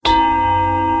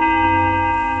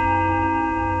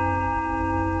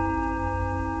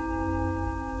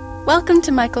Welcome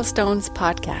to Michael Stone's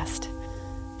podcast.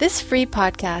 This free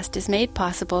podcast is made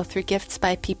possible through gifts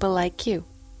by people like you.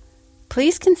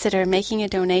 Please consider making a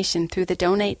donation through the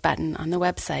donate button on the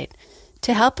website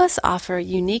to help us offer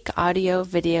unique audio,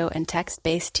 video, and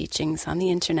text-based teachings on the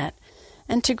internet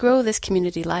and to grow this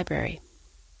community library.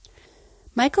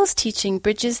 Michael's teaching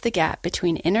bridges the gap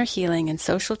between inner healing and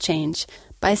social change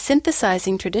by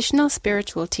synthesizing traditional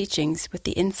spiritual teachings with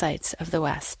the insights of the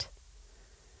West.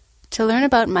 To learn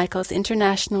about Michael's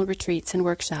international retreats and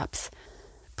workshops,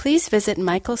 please visit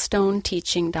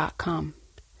michaelstoneteaching.com.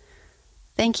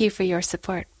 Thank you for your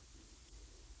support.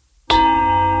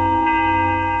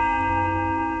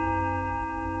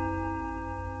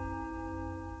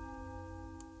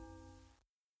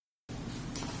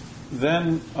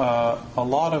 Then a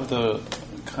lot of the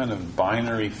kind of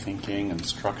binary thinking and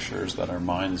structures that our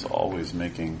mind's always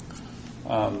making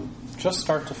just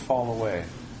start to fall away.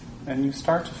 And you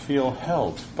start to feel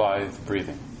held by the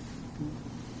breathing.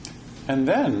 And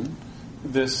then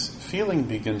this feeling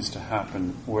begins to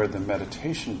happen where the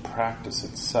meditation practice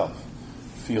itself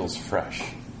feels fresh.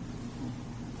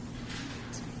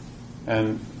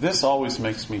 And this always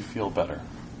makes me feel better,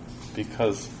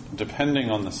 because depending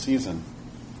on the season,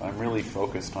 I'm really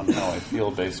focused on how I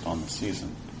feel based on the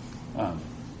season.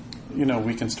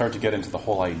 We can start to get into the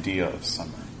whole idea of summer,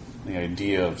 the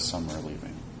idea of summer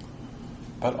leaving.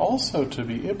 But also to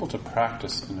be able to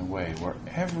practice in a way where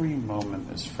every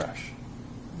moment is fresh.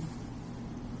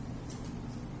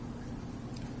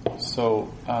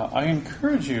 So I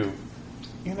encourage you,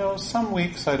 some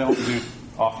weeks I don't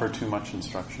offer too much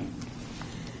instruction.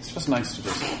 It's just nice to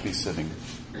just be sitting.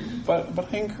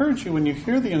 But I encourage you, when you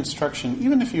hear the instruction,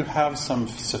 even if you have some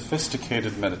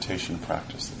sophisticated meditation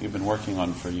practice that you've been working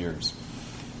on for years,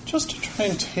 just to try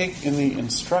and take in the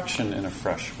instruction in a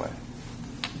fresh way.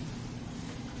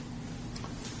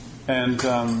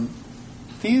 And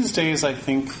these days, I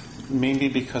think, maybe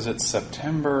because it's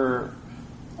September,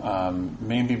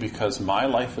 maybe because my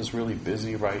life is really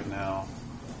busy right now,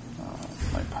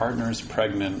 my partner's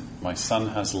pregnant, my son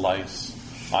has lice,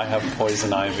 I have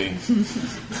poison ivy.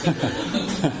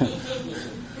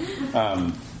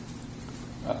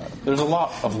 There's a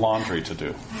lot of laundry to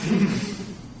do.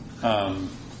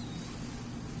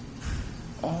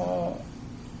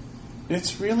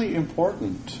 It's really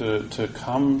important to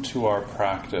come to our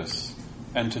practice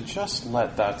and to just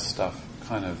let that stuff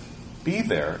kind of be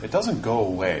there. It doesn't go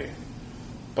away,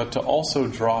 but to also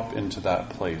drop into that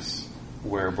place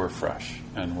where we're fresh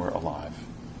and we're alive.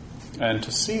 And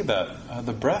to see that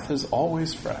the breath is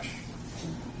always fresh.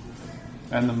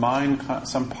 And the mind,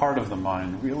 some part of the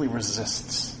mind, really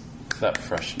resists that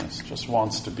freshness, just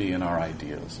wants to be in our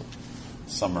ideas of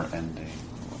summer ending.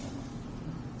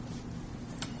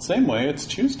 Same way, it's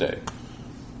Tuesday.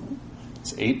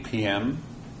 It's 8 p.m.,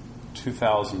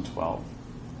 2012.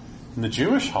 And the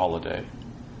Jewish holiday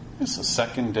is the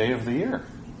second day of the year.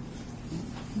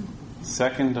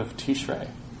 2nd of Tishrei.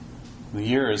 The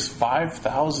year is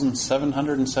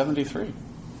 5,773.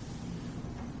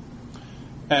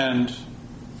 And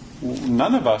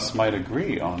none of us might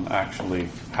agree on actually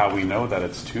how we know that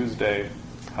it's Tuesday,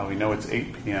 how we know it's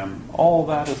 8 p.m. All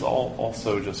that is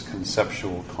also just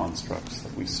conceptual constructs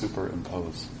that we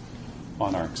superimpose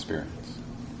on our experience.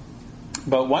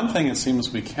 But one thing it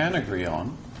seems we can agree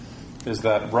on is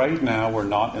that right now we're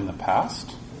not in the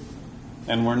past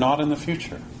and we're not in the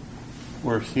future.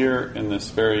 We're here in this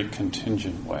very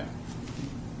contingent way.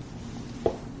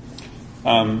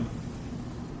 And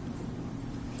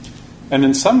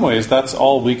in some ways, that's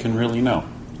all we can really know.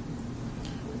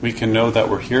 We can know that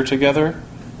we're here together.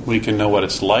 We can know what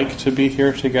it's like to be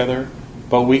here together.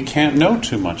 But we can't know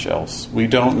too much else. We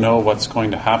don't know what's going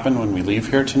to happen when we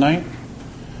leave here tonight.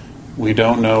 We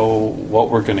don't know what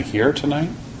we're going to hear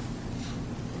tonight.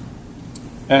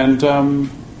 And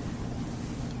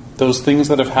those things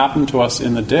that have happened to us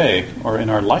in the day or in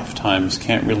our lifetimes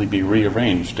can't really be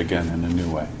rearranged again in a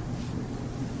new way.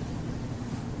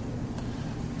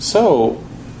 So,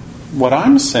 what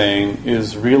I'm saying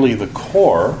is really the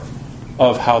core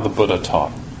of how the Buddha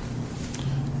taught.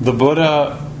 The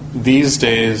Buddha these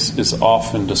days is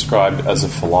often described as a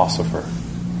philosopher.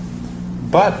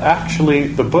 But actually,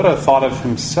 the Buddha thought of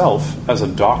himself as a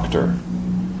doctor.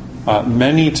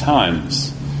 Many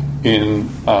times in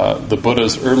the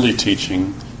Buddha's early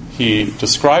teaching, he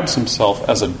describes himself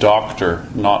as a doctor,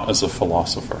 not as a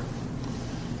philosopher.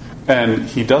 And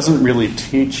he doesn't really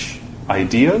teach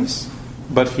ideas,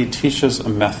 but he teaches a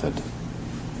method.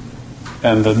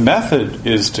 And the method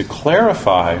is to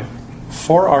clarify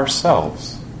for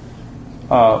ourselves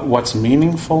what's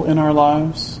meaningful in our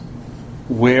lives,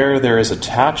 where there is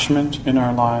attachment in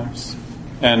our lives,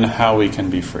 and how we can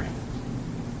be free.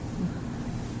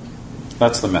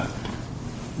 That's the method.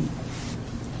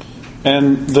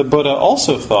 And the Buddha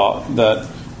also thought that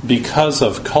because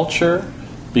of culture,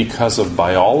 because of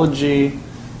biology,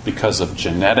 because of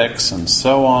genetics and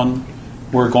so on,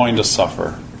 we're going to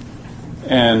suffer.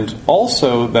 And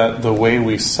also that the way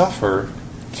we suffer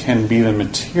can be the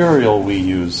material we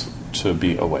use to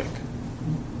be awake.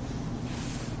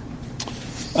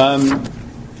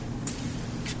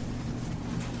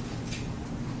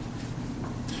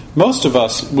 Most of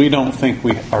us, we don't think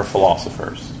we are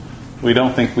philosophers. We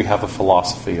don't think we have a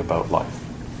philosophy about life.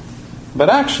 But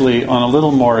actually, on a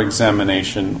little more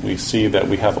examination, we see that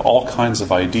we have all kinds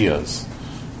of ideas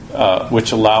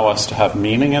which allow us to have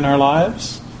meaning in our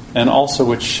lives and also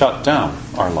which shut down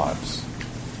our lives.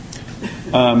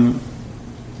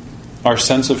 Our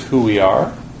sense of who we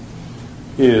are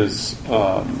is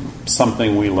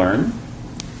something we learn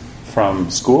from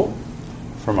school,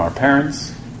 from our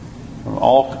parents, from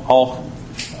all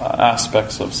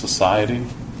aspects of society.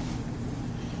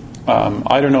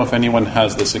 I don't know if anyone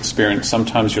has this experience.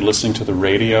 Sometimes you're listening to the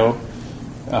radio,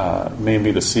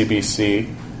 maybe the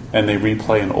CBC, and they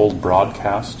replay an old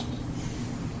broadcast.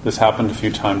 This happened a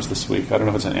few times this week. I don't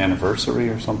know if it's an anniversary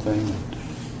or something.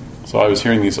 So I was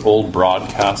hearing these old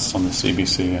broadcasts on the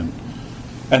CBC,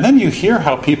 and then you hear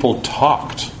how people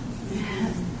talked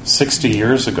 60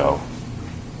 years ago.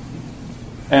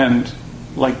 And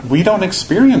we don't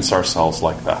experience ourselves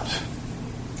like that.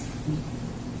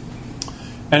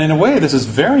 And in a way, this is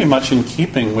very much in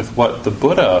keeping with what the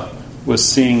Buddha was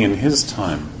seeing in his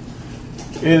time.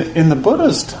 In the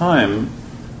Buddha's time,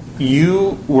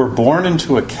 you were born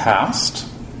into a caste,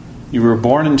 you were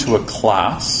born into a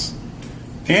class,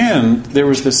 and there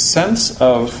was this sense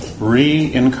of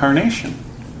reincarnation.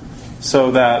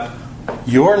 So that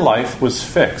your life was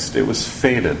fixed, it was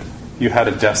fated, you had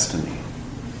a destiny.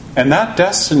 And that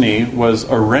destiny was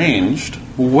arranged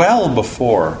well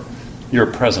before your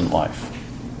present life.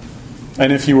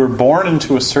 And if you were born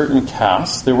into a certain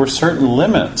caste, there were certain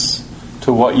limits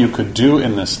to what you could do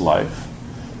in this life.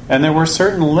 And there were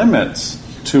certain limits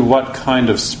to what kind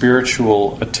of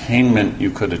spiritual attainment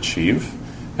you could achieve.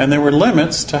 And there were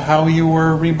limits to how you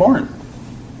were reborn.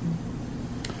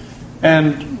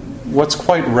 And what's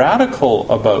quite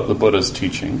radical about the Buddha's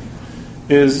teaching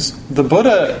is the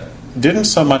Buddha didn't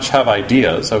so much have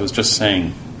ideas. I was just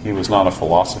saying he was not a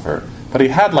philosopher. But he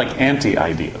had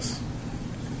anti-ideas.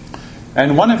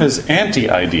 And one of his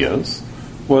anti-ideas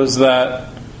was that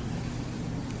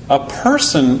a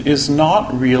person is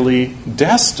not really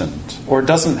destined, or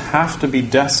doesn't have to be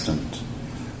destined,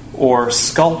 or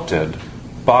sculpted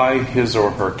by his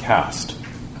or her caste,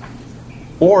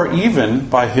 or even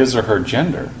by his or her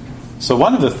gender. So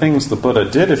one of the things the Buddha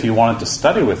did if you wanted to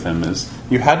study with him is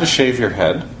you had to shave your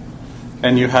head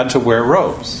and you had to wear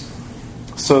robes,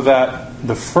 so that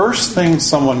the first thing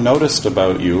someone noticed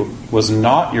about you was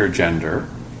not your gender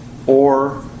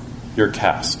or your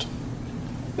caste.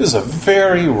 This is a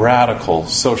very radical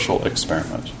social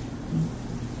experiment.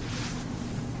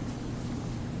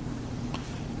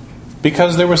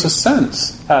 Because there was a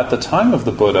sense at the time of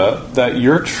the Buddha that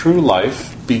your true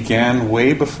life began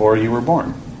way before you were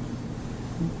born.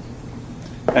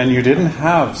 And you didn't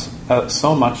have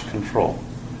so much control.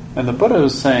 And the Buddha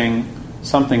was saying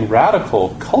something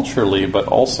radical culturally, but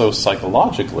also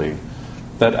psychologically,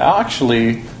 that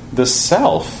actually the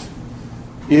self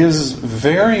is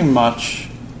very much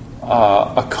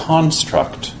a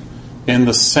construct in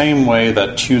the same way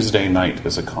that Tuesday night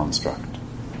is a construct.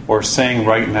 Or saying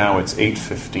right now it's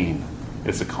 8:15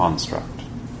 is a construct.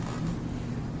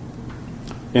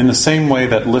 In the same way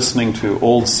that listening to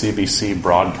old CBC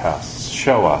broadcasts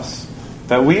show us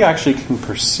that we actually can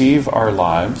perceive our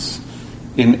lives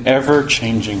in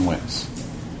ever-changing ways,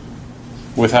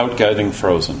 without getting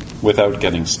frozen, without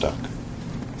getting stuck.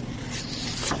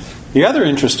 The other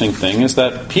interesting thing is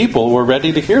that people were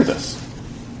ready to hear this.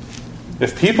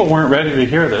 If people weren't ready to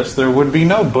hear this, there would be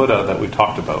no Buddha that we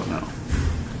talked about now.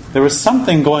 There was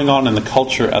something going on in the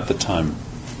culture at the time,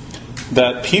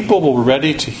 that people were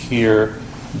ready to hear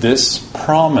this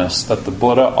promise that the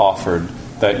Buddha offered,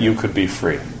 that you could be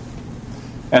free.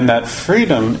 And that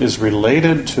freedom is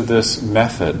related to this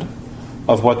method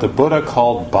of what the Buddha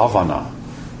called bhavana.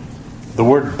 The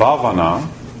word bhavana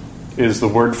is the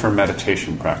word for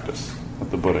meditation practice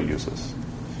that the Buddha uses.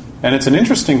 And it's an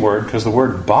interesting word because the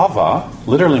word bhava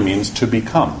literally means to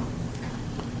become.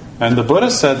 And the Buddha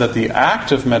said that the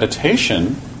act of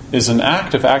meditation is an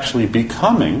act of actually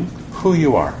becoming who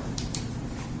you are.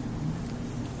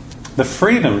 The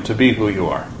freedom to be who you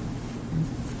are.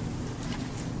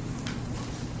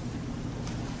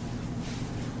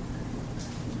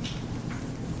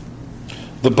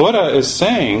 The Buddha is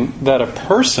saying that a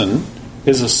person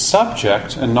is a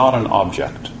subject and not an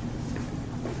object.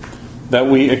 That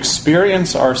we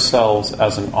experience ourselves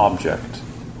as an object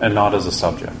and not as a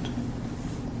subject.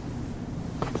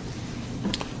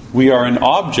 We are an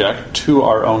object to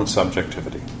our own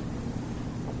subjectivity.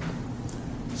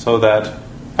 So that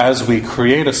as we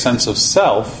create a sense of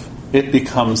self, it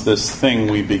becomes this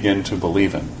thing we begin to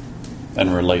believe in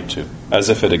and relate to, as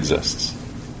if it exists.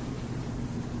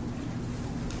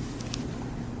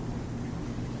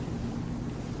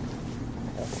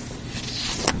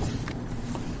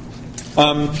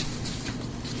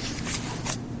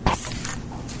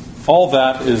 All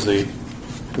that is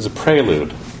a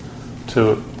prelude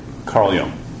to Carl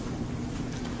Jung.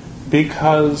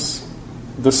 Because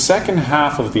the second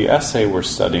half of the essay we're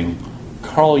studying,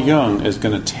 Carl Jung is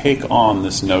going to take on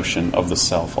this notion of the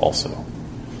self also.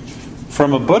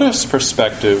 From a Buddhist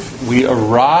perspective, we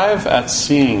arrive at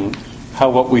seeing how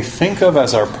what we think of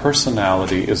as our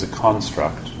personality is a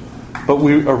construct. But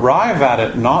we arrive at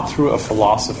it not through a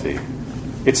philosophy.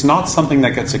 It's not something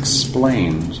that gets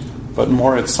explained, but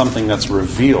more it's something that's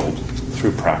revealed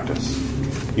through practice.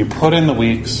 You put in the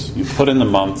weeks, you put in the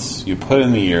months, you put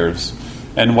in the years,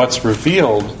 and what's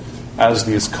revealed as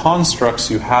these constructs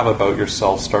you have about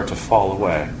yourself start to fall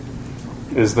away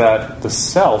is that the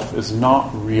self is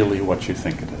not really what you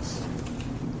think it is.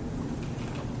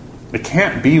 It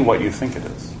can't be what you think it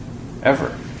is,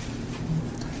 ever.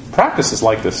 Practice is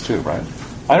like this too, right?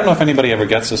 I don't know if anybody ever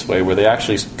gets this way where they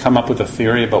actually come up with a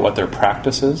theory about what their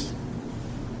practice is.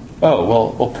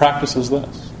 Oh, well, practice is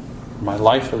this. My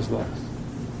life is this.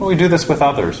 Well, we do this with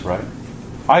others, right?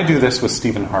 I do this with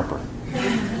Stephen Harper.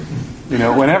 You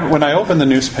know, when I open the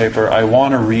newspaper, I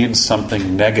want to read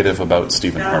something negative about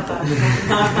Stephen Harper.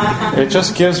 It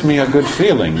just gives me a good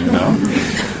feeling, you know.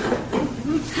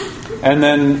 And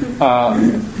then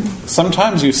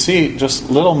sometimes you see just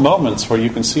little moments where you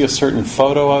can see a certain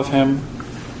photo of him,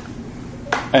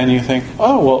 and you think,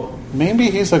 oh, well, maybe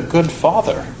he's a good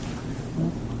father.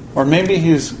 Or maybe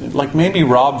maybe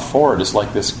Rob Ford is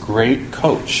like this great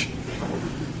coach.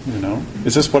 You know,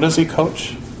 what does he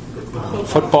coach?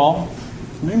 Football.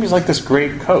 Maybe he's like this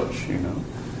great coach, you know.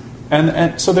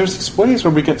 And so there's these ways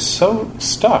where we get so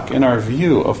stuck in our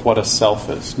view of what a self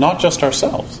is. Not just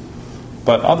ourselves,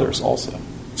 but others also.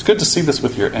 It's good to see this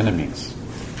with your enemies.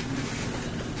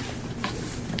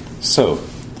 So,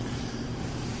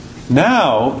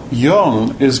 now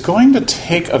Jung is going to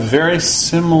take a very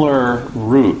similar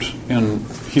route, and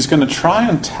he's going to try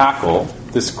and tackle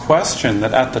this question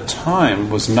that at the time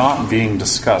was not being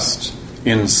discussed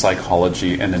in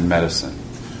psychology and in medicine,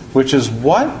 which is,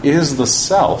 what is the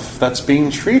self that's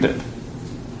being treated?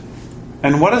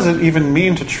 And what does it even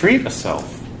mean to treat a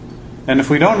self? And if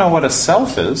we don't know what a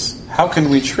self is, how can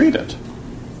we treat it?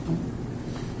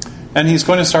 And he's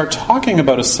going to start talking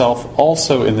about a self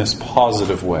also in this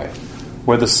positive way,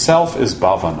 where the self is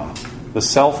bhavana. The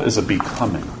self is a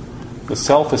becoming. The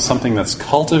self is something that's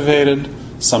cultivated,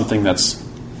 something that's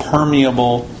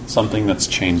permeable, something that's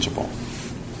changeable.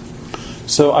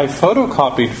 So I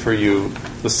photocopied for you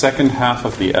the second half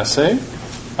of the essay.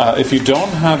 If you don't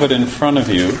have it in front of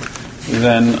you,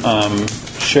 then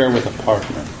share with a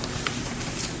partner.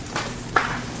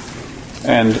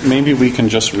 And maybe we can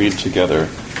just read together.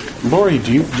 Lori,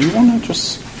 do you want to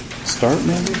just start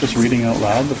maybe just reading out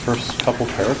loud the first couple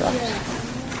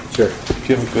paragraphs? Sure. Do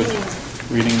you have a good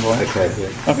reading voice? I can, yeah.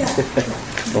 Okay.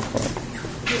 Go for it.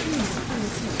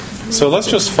 So let's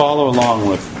just follow along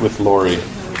with Lori.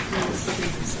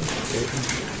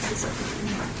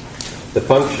 The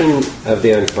function of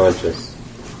the unconscious.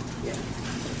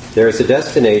 There is a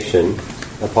destination,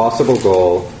 a possible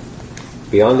goal,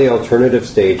 beyond the alternative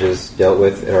stages dealt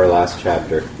with in our last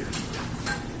chapter.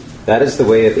 That is the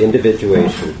way of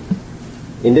individuation.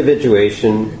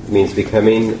 Individuation means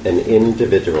becoming an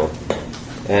individual,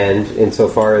 and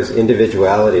insofar as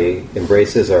individuality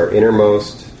embraces our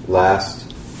innermost,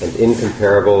 last, and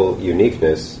incomparable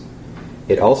uniqueness,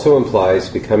 it also implies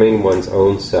becoming one's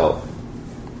own self.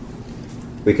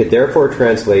 We could therefore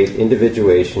translate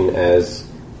individuation as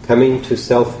coming to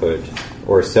selfhood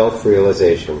or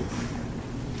self-realization.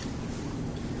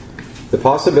 The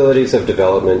possibilities of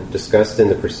development discussed in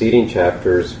the preceding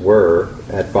chapters were,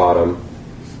 at bottom,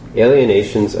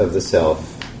 alienations of the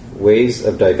self, ways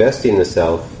of divesting the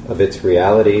self of its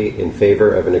reality in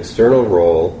favor of an external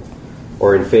role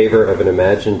or in favor of an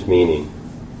imagined meaning.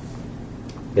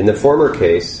 In the former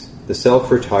case, the self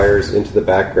retires into the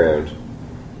background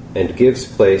and gives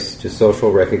place to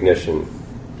social recognition.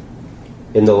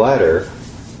 In the latter,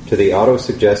 to the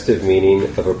autosuggestive meaning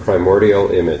of a primordial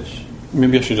image.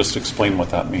 Maybe I should just explain what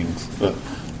that means.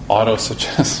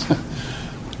 auto-suggestive.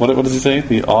 What does he say?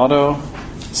 The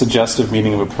auto-suggestive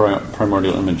meaning of a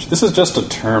primordial image. This is just a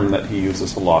term that he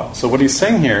uses a lot. So what he's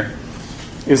saying here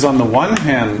is, on the one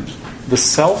hand, the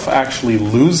self actually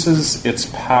loses its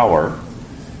power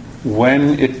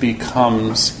when it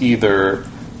becomes either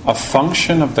a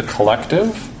function of the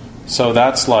collective, so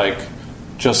that's like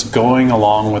just going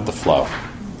along with the flow,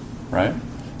 right?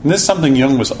 And this is something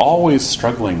Jung was always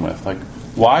struggling with. Like,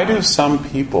 why do some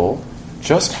people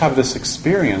just have this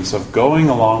experience of going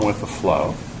along with the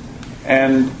flow,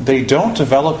 and they don't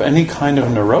develop any kind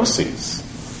of neuroses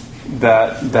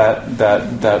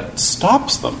that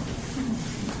stops them?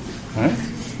 Right?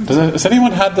 Has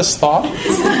anyone had this thought?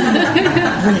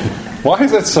 Why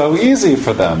is it so easy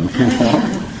for them?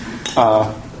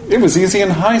 It was easy in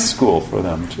high school for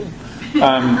them too.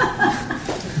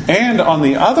 And on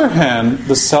the other hand,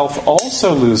 the self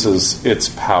also loses its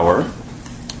power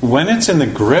when it's in the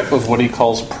grip of what he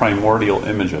calls primordial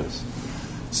images.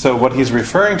 So what he's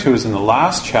referring to is in the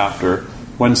last chapter,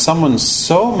 when someone's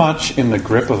so much in the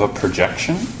grip of a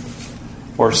projection,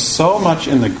 or so much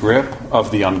in the grip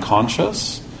of the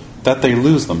unconscious, that they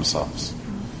lose themselves.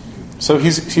 So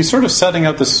he's sort of setting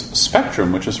out this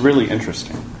spectrum, which is really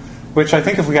interesting, which I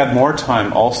think if we had more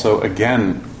time also,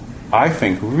 again, I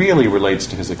think really relates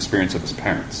to his experience of his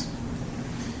parents.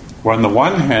 Where on the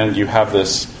one hand you have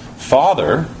this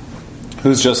father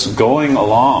who's just going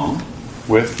along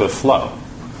with the flow,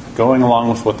 going along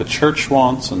with what the church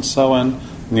wants and so on.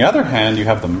 On the other hand, you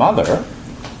have the mother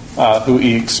who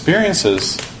he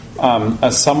experiences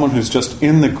as someone who's just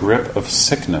in the grip of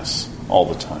sickness all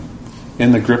the time,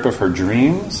 in the grip of her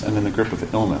dreams and in the grip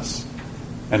of illness,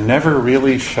 and never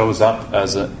really shows up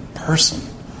as a person,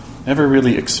 never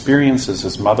really experiences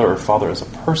his mother or father as a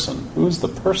person. Who's the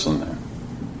person there?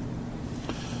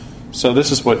 So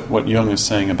this is what Jung is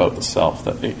saying about the self,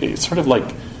 that it's sort of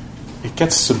like it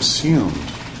gets subsumed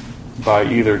by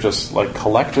either just like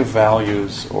collective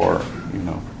values or,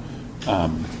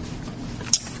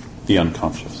 the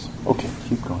unconscious. Okay,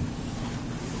 keep going.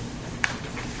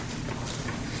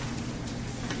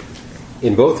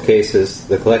 In both cases,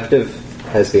 the collective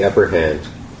has the upper hand.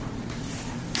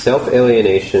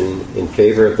 Self-alienation in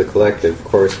favor of the collective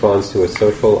corresponds to a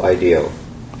social ideal.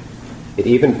 It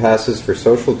even passes for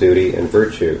social duty and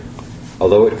virtue,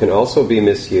 although it can also be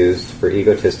misused for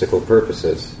egotistical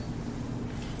purposes.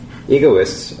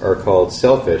 Egoists are called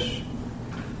selfish,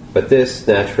 but this,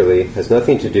 naturally, has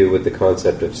nothing to do with the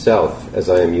concept of self, as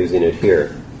I am using it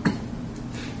here.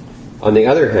 On the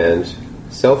other hand,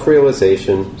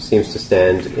 self-realization seems to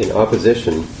stand in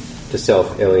opposition to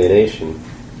self-alienation.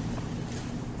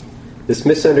 This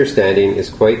misunderstanding is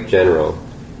quite general,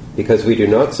 because we do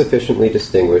not sufficiently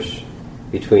distinguish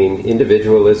between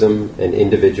individualism and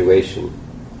individuation.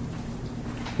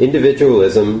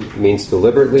 Individualism means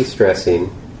deliberately stressing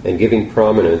and giving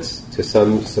prominence to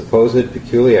some supposed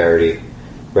peculiarity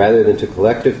rather than to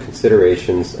collective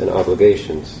considerations and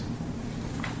obligations.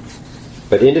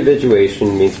 But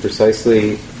individuation means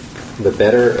precisely the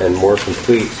better and more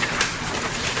complete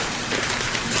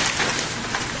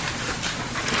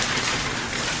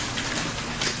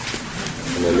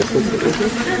Am I missing something?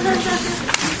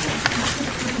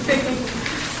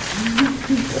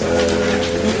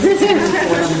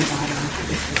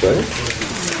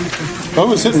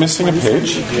 Oh, is it missing a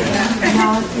page?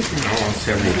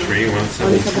 173,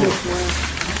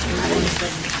 174.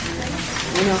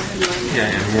 Yeah,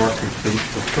 and more complete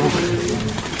fulfillment.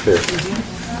 Sure.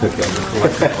 Okay.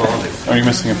 Collective qualities. Are you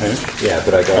missing a page? Yeah,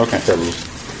 but I got Okay. some.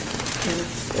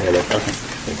 Anna. Okay.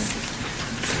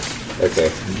 Okay.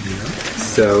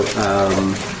 So,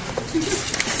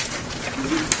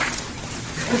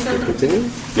 continue?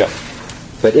 Yeah.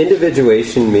 But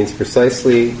individuation means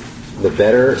precisely the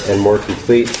better and more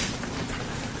complete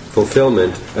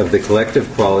fulfillment of the collective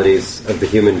qualities of the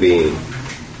human being,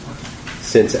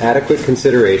 since adequate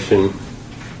consideration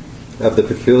of the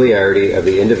peculiarity of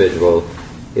the individual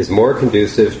is more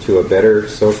conducive to a better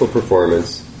social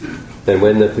performance than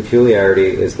when the peculiarity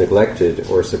is neglected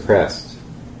or suppressed.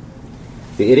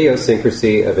 The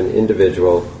idiosyncrasy of an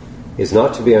individual is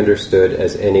not to be understood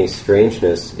as any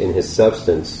strangeness in his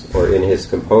substance or in his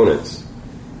components,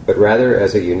 but rather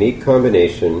as a unique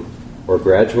combination or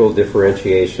gradual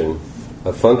differentiation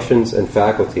of functions and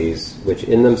faculties which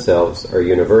in themselves are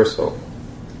universal.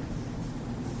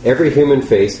 Every human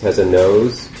face has a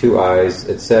nose, 2 eyes,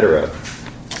 etc.,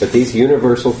 but these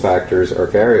universal factors are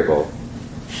variable,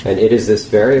 and it is this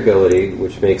variability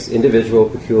which makes individual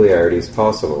peculiarities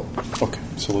possible. Okay,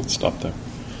 so let's stop there.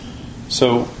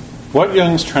 So what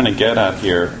Jung's trying to get at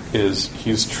here is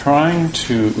he's trying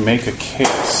to make a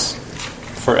case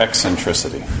for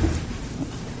eccentricity,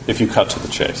 if you cut to the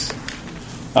chase.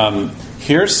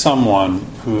 Here's someone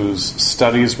whose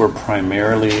studies were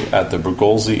primarily at the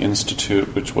Bergolzi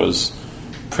Institute, which was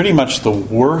pretty much the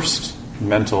worst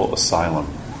mental asylum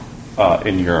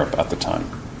in Europe at the time.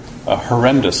 A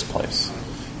horrendous place.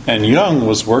 And Jung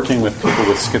was working with people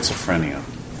with schizophrenia.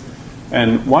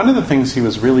 And one of the things he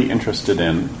was really interested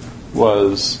in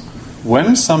was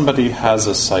when somebody has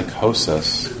a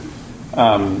psychosis,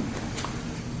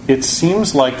 it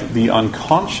seems like the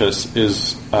unconscious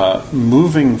is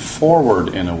moving forward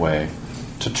in a way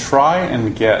to try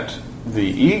and get the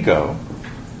ego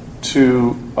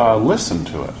to listen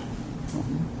to it.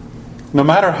 No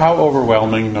matter how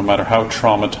overwhelming, no matter how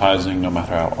traumatizing, no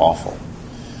matter how awful.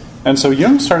 And so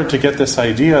Jung started to get this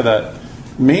idea that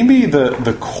maybe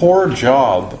the core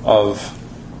job of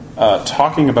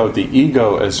talking about the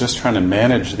ego as just trying to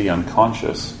manage the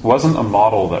unconscious wasn't a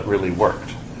model that really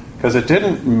worked. Because it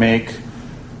didn't make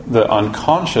the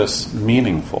unconscious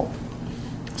meaningful.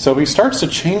 So he starts to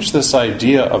change this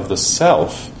idea of the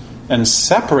self and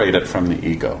separate it from the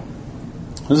ego.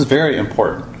 This is very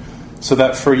important. So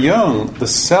that for Jung, the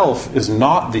self is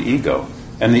not the ego.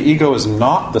 And the ego is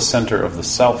not the center of the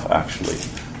self, actually.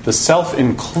 The self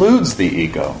includes the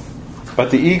ego.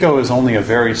 But the ego is only a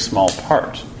very small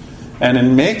part. And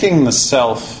in making the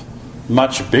self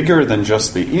much bigger than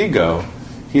just the ego,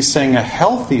 he's saying a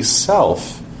healthy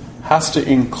self has to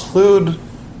include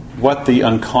what the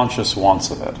unconscious wants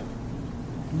of it.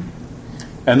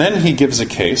 And then he gives a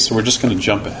case, so we're just going to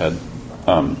jump ahead.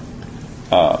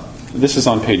 This is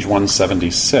on page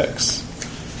 176.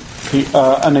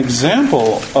 An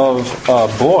example of a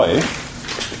boy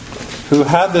who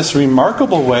had this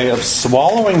remarkable way of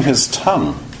swallowing his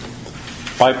tongue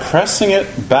by pressing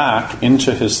it back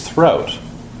into his throat.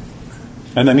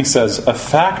 And then he says, a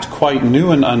fact quite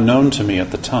new and unknown to me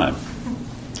at the time.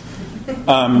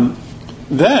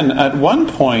 Then, at one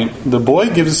point, the boy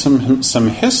gives him some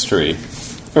history.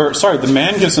 The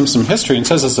man gives him some history and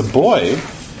says, as a boy,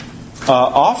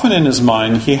 often in his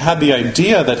mind, he had the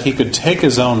idea that he could take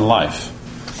his own life.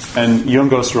 And Jung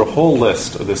goes through a whole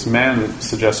list of this man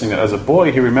suggesting that as a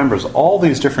boy, he remembers all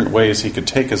these different ways he could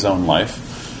take his own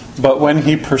life. But when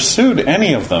he pursued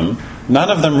any of them,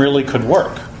 none of them really could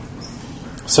work.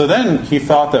 So then he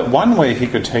thought that one way he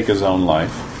could take his own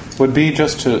life would be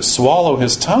just to swallow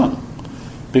his tongue.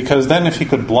 Because then if he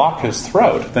could block his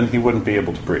throat, then he wouldn't be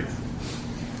able to breathe.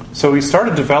 So he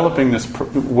started developing this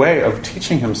way of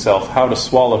teaching himself how to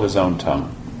swallow his own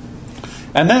tongue.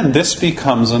 And then this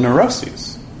becomes a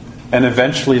neuroses, and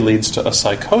eventually leads to a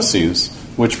psychosis,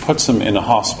 which puts him in a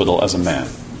hospital as a man.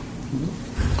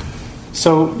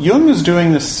 So Jung is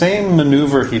doing the same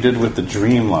maneuver he did with the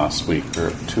dream last week,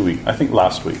 or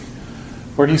last week,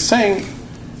 where he's saying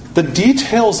the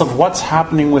details of what's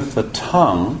happening with the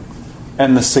tongue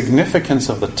and the significance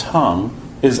of the tongue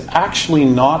is actually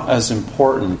not as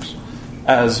important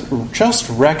as just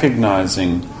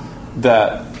recognizing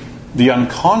that the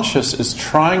unconscious is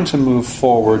trying to move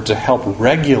forward to help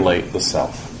regulate the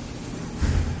self.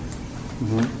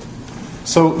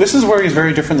 So this is where he's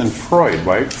very different than Freud,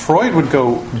 right? Freud would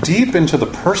go deep into the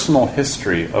personal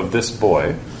history of this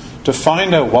boy to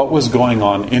find out what was going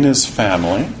on in his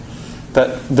family,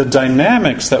 that the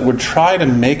dynamics that would try to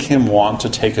make him want to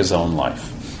take his own life.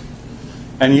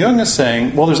 And Jung is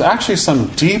saying, well, there's actually some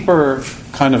deeper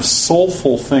kind of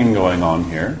soulful thing going on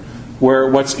here, where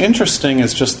what's interesting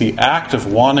is just the act of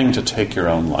wanting to take your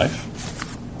own life.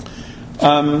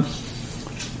 And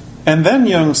then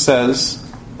Jung says,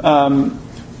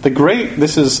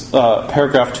 this is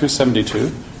paragraph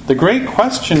 272, the great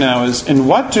question now is, in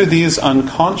what do these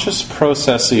unconscious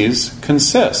processes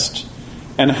consist?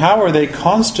 And how are they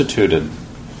constituted?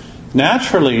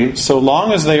 Naturally, so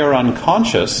long as they are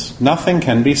unconscious, nothing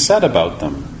can be said about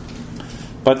them.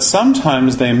 But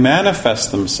sometimes they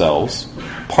manifest themselves,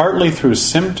 partly through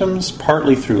symptoms,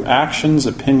 partly through actions,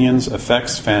 opinions,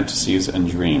 effects, fantasies, and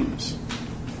dreams.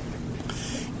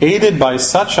 Aided by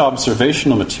such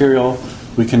observational material,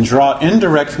 we can draw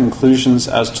indirect conclusions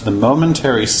as to the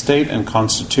momentary state and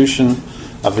constitution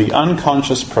of the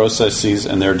unconscious processes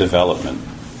and their development.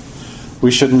 We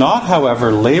should not,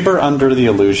 however, labor under the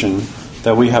illusion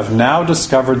that we have now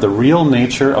discovered the real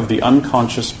nature of the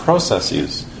unconscious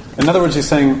processes. In other words, he's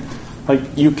saying,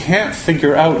 you can't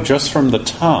figure out just from the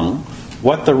tongue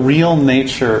what the real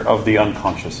nature of the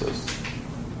unconscious is.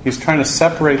 He's trying to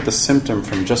separate the symptom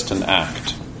from just an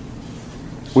act.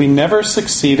 We never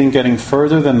succeed in getting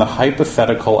further than the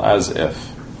hypothetical as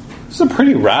if. This is a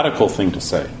pretty radical thing to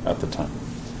say at the time.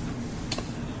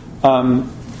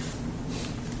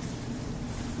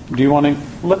 Do you want to...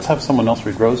 Let's have someone else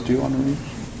read. Rose, do you want to read?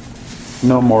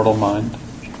 No mortal mind.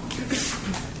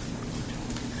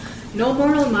 No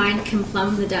mortal mind can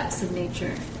plumb the depths of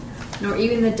nature, nor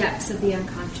even the depths of the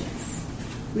unconscious.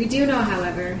 We do know,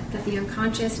 however, that the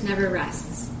unconscious never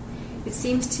rests. It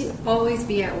seems to always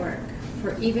be at work,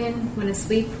 for even when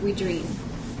asleep we dream.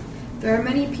 There are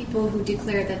many people who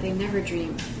declare that they never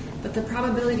dream, but the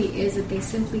probability is that they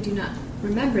simply do not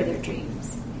remember their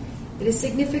dreams. It is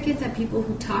significant that people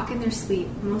who talk in their sleep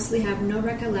mostly have no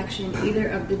recollection either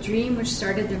of the dream which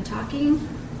started them talking,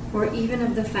 or even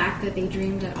of the fact that they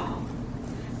dreamed at all.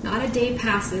 Not a day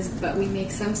passes but we make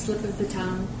some slip of the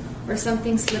tongue, or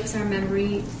something slips our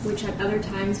memory which at other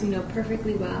times we know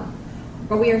perfectly well,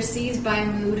 or we are seized by a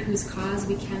mood whose cause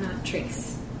we cannot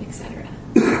trace, etc.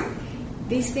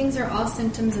 These things are all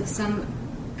symptoms of some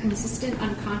consistent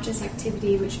unconscious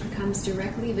activity which becomes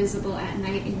directly visible at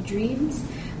night in dreams,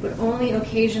 but only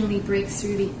occasionally breaks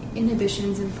through the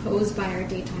inhibitions imposed by our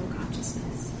daytime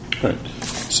consciousness. Right.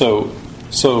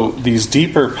 So these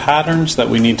deeper patterns that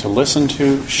we need to listen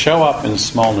to show up in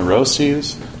small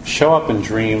neuroses, show up in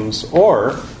dreams,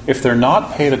 or, if they're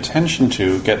not paid attention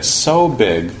to, get so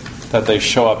big that they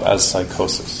show up as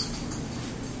psychosis.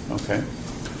 Okay?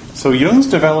 So Jung's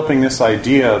developing this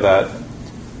idea that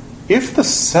if the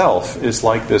self is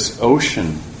like this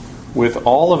ocean with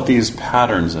all of these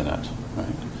patterns in it,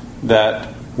 right,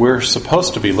 that we're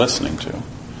supposed to be listening to,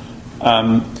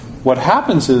 what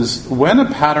happens is when a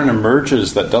pattern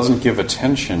emerges that doesn't give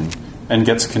attention and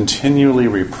gets continually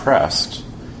repressed,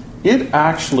 it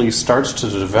actually starts to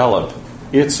develop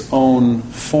its own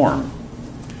form.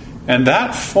 And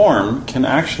that form can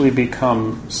actually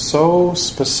become so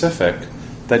specific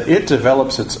that it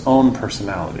develops its own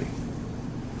personality.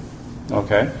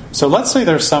 Okay? So let's say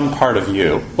there's some part of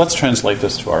you, let's translate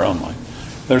this to our own life.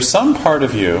 There's some part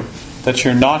of you that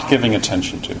you're not giving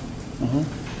attention to.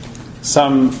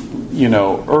 Some,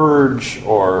 urge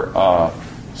or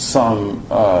some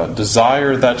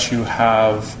desire that you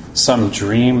have, some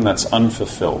dream that's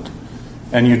unfulfilled,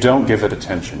 and you don't give it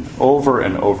attention over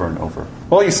and over and over.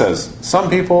 Well, he says, some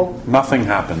people, nothing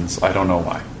happens. I don't know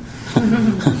why.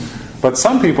 But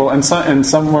some people, and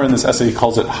somewhere in this essay he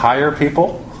calls it higher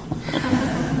people,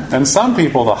 and some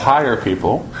people, the higher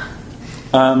people,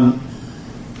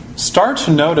 start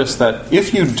to notice that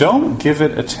if you don't give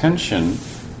it attention,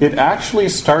 it actually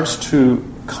starts to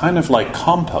kind of like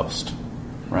compost,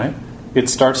 right? It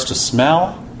starts to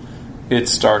smell. It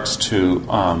starts to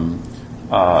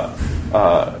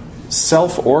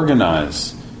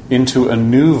self-organize into a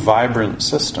new vibrant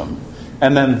system.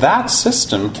 And then that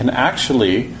system can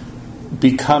actually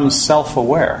become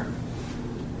self-aware.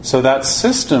 So that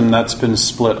system that's been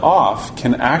split off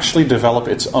can actually develop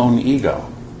its own ego.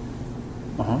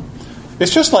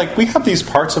 It's just like we have these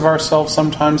parts of ourselves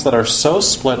sometimes that are so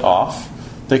split off,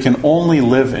 they can only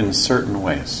live in certain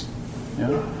ways.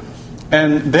 Yeah?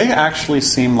 And they actually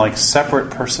seem like separate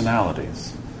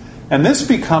personalities. And this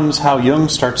becomes how Jung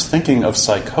starts thinking of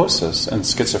psychosis and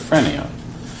schizophrenia,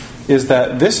 is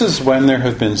that this is when there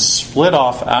have been split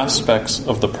off aspects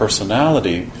of the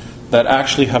personality that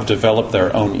actually have developed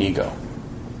their own ego.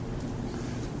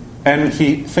 And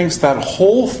he thinks that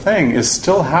whole thing is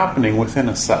still happening within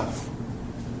a self.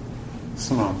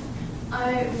 Simone.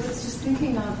 I was just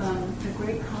thinking of a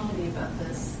great comedy about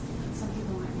this. Some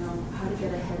people might know How to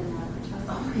Get Ahead in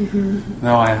Advertising.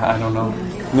 No, I don't know.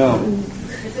 No.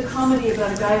 It's a comedy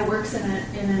about a guy who works in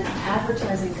an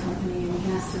advertising company and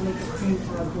he has to make a cream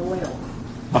for a boil.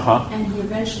 And he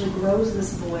eventually grows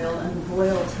this boil, and the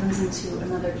boil turns into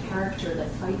another character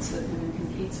that fights with him and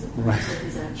competes with him. Right. So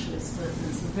he's actually split. And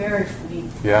it's a very funny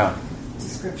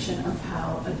description of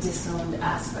how a disowned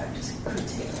aspect could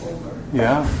take over.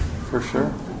 Yeah, for sure.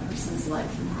 A person's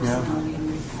life and personality and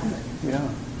wreak havoc. Yeah.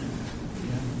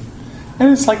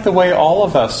 And it's like the way all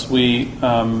of us, we,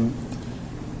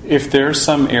 if there's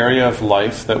some area of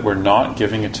life that we're not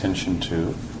giving attention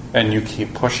to, and you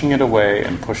keep pushing it away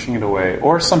and pushing it away,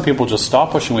 or some people just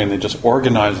stop pushing away and they just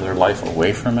organize their life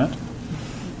away from it,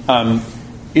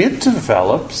 it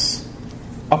develops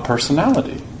a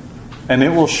personality. And it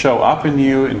will show up in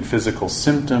you in physical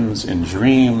symptoms, in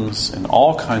dreams, in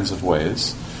all kinds of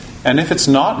ways. And if it's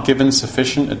not given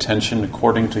sufficient attention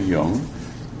according to Jung,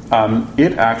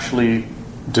 it actually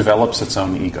develops its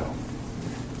own ego.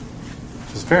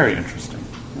 Which is very interesting.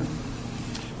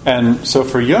 And so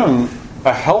for Jung,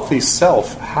 a healthy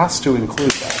self has to include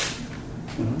that.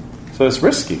 So it's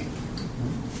risky.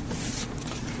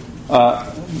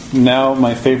 Now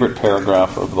my favorite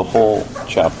paragraph of the whole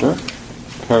chapter,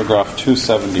 paragraph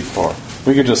 274.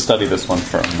 We could just study this one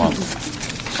for a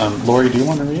month. Lori, do you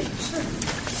want to read?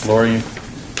 Sure. Lori,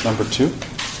 number 2.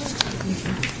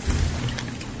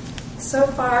 So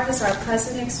far as our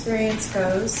present experience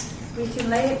goes, we can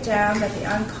lay it down that the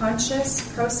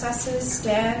unconscious processes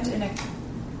stand in a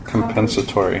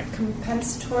compensatory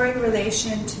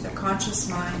relation to the conscious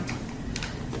mind.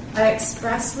 I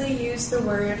expressly use the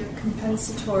word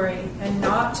compensatory and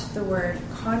not the word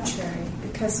contrary,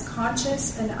 because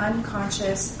conscious and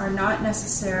unconscious are not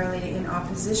necessarily in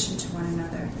opposition to one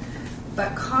another,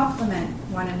 but complement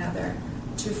one another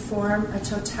to form a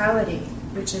totality,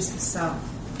 which is the self.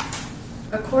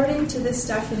 According to this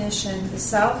definition, the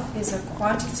self is a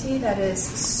quantity that is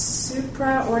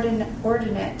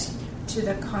supraordinate to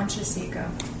the conscious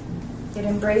ego. It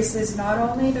embraces not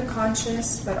only the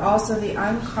conscious, but also the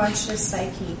unconscious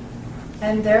psyche,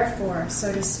 and therefore,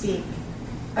 so to speak,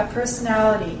 a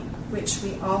personality, which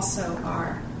we also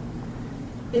are.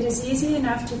 It is easy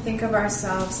enough to think of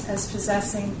ourselves as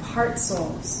possessing part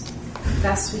souls.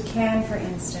 Thus we can, for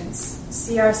instance,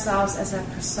 see ourselves as a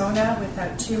persona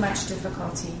without too much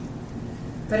difficulty.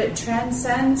 But it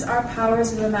transcends our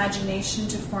powers of imagination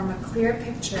to form a clear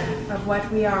picture of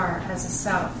what we are as a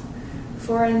self.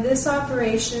 For in this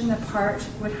operation, the part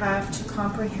would have to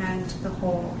comprehend the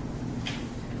whole.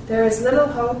 There is little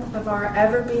hope of our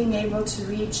ever being able to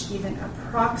reach even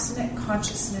approximate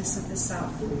consciousness of the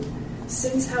self.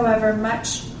 Since, however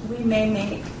much we may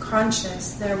make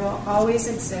conscious, there will always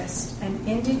exist an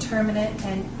indeterminate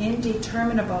and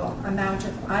indeterminable amount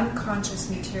of unconscious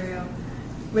material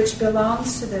which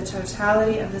belongs to the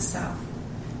totality of the self.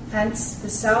 Hence, the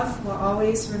self will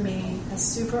always remain a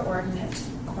superordinate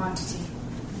quantity.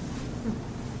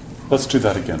 Let's do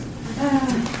that again.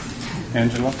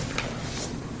 Angela?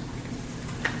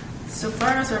 So far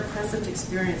as our present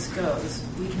experience goes,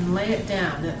 we can lay it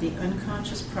down that the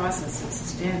unconscious processes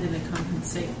stand in a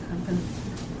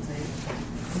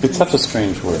It's such a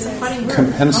strange word. It's a funny word.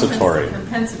 Compensatory.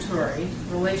 Compensatory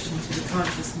relation to the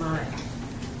conscious mind.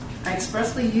 I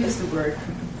expressly use the word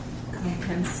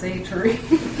compensatory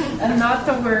and not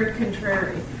the word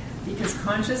contrary, because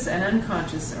conscious and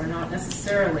unconscious are not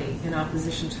necessarily in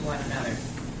opposition to one another,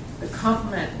 but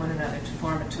complement one another to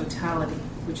form a totality,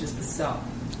 which is the self.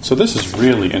 So this is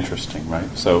really interesting, right?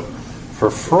 So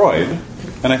for Freud,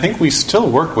 and I think we still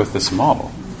work with this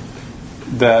model,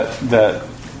 that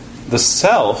the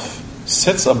self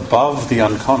sits above the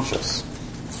unconscious,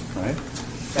 right?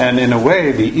 And in a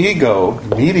way, the ego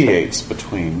mediates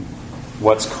between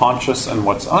what's conscious and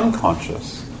what's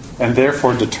unconscious, and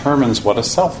therefore determines what a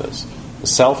self is. The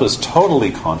self is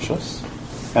totally conscious,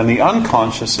 and the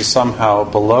unconscious is somehow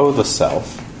below the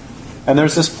self. And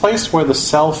there's this place where the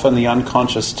self and the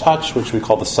unconscious touch, which we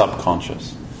call the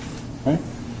subconscious, right?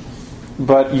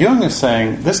 But Jung is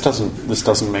saying this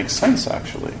doesn't make sense,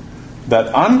 actually.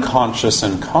 That unconscious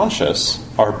and conscious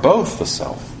are both the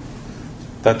self.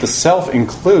 That the self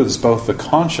includes both the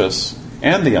conscious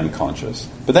and the unconscious.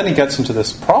 But then he gets into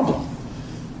this problem,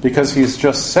 because he's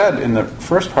just said in the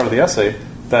first part of the essay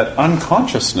that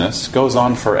unconsciousness goes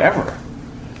on forever.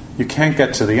 You can't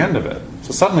get to the end of it.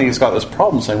 So suddenly he's got this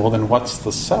problem saying, well, then what's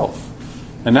the self?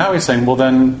 And now he's saying, well,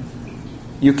 then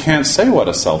you can't say what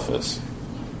a self is,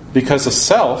 because a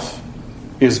self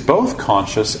is both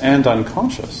conscious and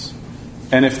unconscious.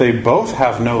 And if they both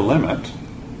have no limit,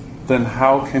 then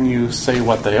how can you say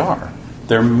what they are?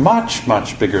 They're much,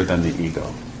 much bigger than the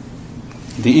ego.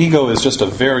 The ego is just a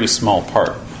very small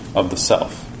part of the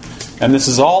self. And this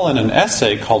is all in an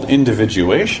essay called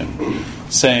Individuation,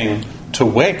 saying to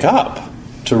wake up,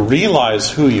 to realize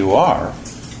who you are,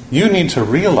 you need to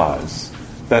realize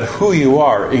that who you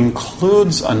are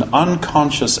includes an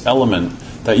unconscious element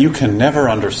that you can never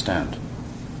understand.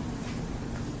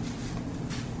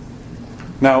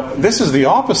 Now, this is the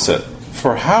opposite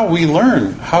for how we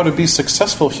learn how to be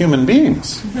successful human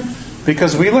beings.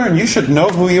 Because we learn you should know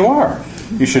who you are.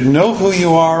 You should know who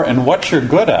you are and what you're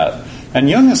good at. And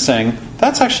Jung is saying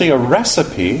that's actually a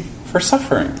recipe for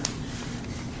suffering.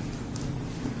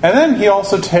 And then he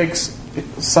also takes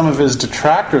some of his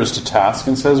detractors to task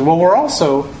and says, well, we're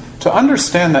also, to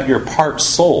understand that you're part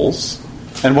souls,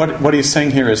 and what he's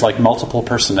saying here is like multiple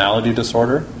personality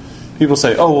disorder. People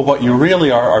say, oh, well, what you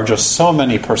really are just so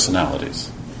many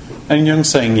personalities. And Jung's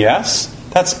saying, yes,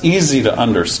 that's easy to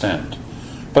understand.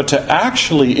 But to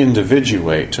actually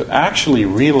individuate, to actually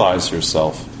realize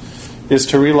yourself, is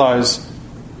to realize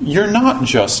you're not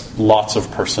just lots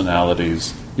of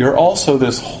personalities. You're also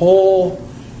this whole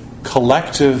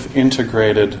collective,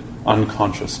 integrated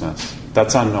unconsciousness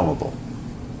that's unknowable.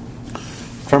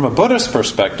 From a Buddhist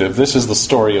perspective, this is the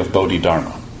story of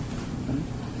Bodhidharma.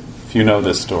 If you know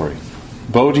this story.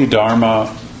 Bodhidharma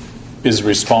is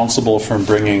responsible for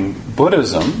bringing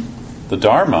Buddhism, the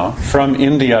Dharma, from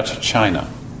India to China.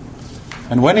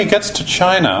 And when he gets to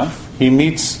China, he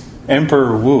meets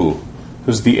Emperor Wu,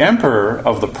 who's the emperor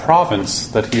of the province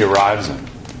that he arrives in.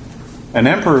 And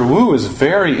Emperor Wu is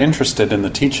very interested in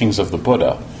the teachings of the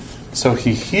Buddha. So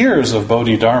he hears of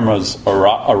Bodhidharma's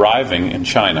arriving in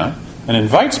China and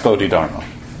invites Bodhidharma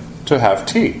to have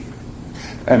tea.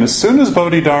 And as soon as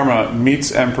Bodhidharma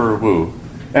meets Emperor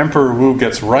Wu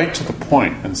gets right to the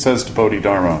point and says to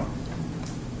Bodhidharma,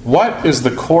 "What is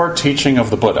the core teaching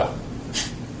of the Buddha?"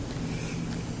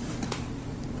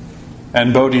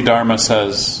 And Bodhidharma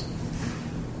says,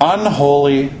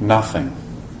 "Unholy nothing."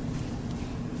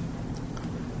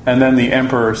 And then the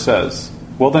emperor says,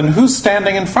 "Well, then who's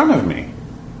standing in front of me?"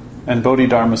 And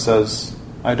Bodhidharma says,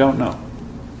 "I don't know."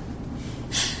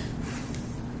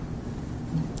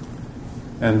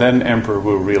 And then Emperor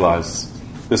Wu realized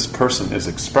this person is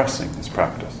expressing his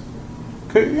practice.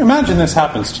 Imagine this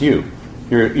happens to you.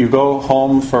 You go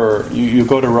home you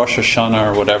go to Rosh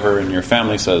Hashanah or whatever, and your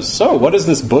family says, "So, what is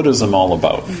this Buddhism all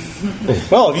about?"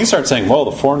 Well, if you start saying, "Well,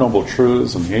 the Four Noble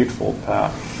Truths and the Eightfold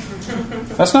Path,"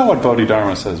 that's not what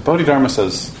Bodhidharma says. Bodhidharma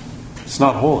says, it's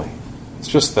not holy. It's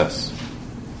just this.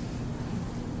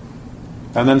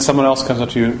 And then someone else comes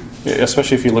up to you,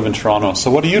 especially if you live in Toronto, "So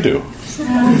what do you do?"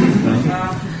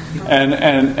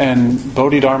 And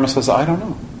Bodhidharma says, "I don't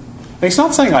know." And he's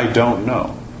not saying, "I don't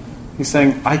know." He's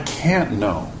saying, "I can't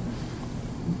know."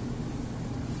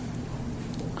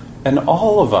 And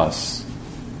all of us,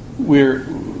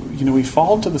 we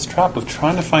fall into this trap of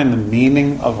trying to find the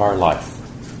meaning of our life.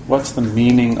 What's the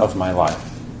meaning of my life?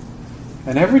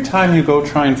 And every time you go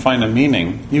try and find a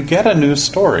meaning, you get a new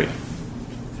story.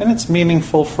 And it's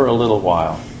meaningful for a little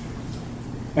while.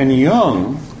 And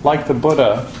Jung, like the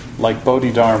Buddha, like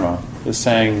Bodhidharma, is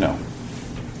saying no.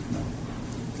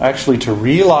 Actually, to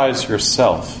realize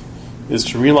yourself is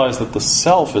to realize that the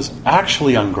self is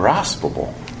actually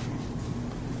ungraspable.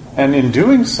 And in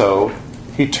doing so,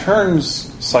 he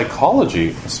turns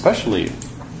psychology, especially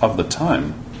of the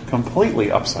time,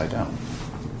 completely upside down.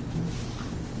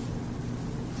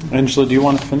 Angela, do you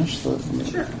want to finish?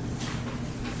 Sure.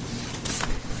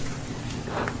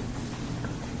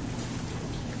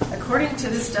 According to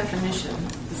this definition,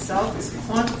 the self is a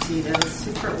quantity that is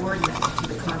superordinate to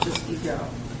the conscious ego.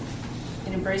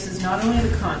 It embraces not only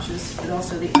the conscious, but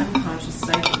also the unconscious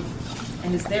psyche,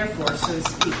 and is therefore, so to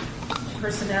speak, a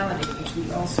personality which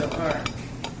we also are.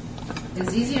 It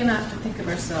is easy enough to think of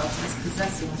ourselves as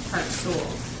possessing part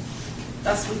souls.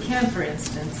 Thus we can, for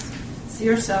instance, see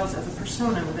ourselves as a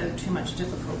persona without too much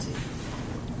difficulty.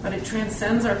 But it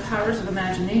transcends our powers of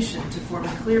imagination to form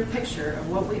a clear picture of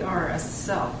what we are as a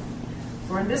self.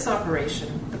 For in this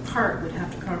operation, the part would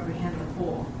have to comprehend the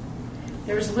whole.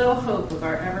 There is little hope of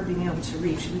our ever being able to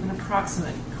reach even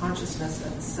approximate consciousness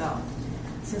of the self,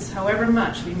 since however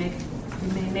much we may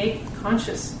make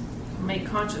conscious,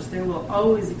 there will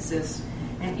always exist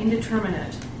an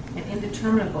indeterminate and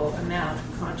indeterminable amount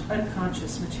of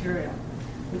unconscious material,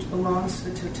 which belongs to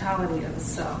the totality of the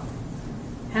self.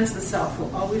 Hence the self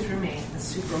will always remain a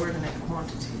superordinate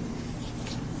quantity.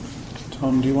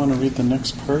 Tom, do you want to read the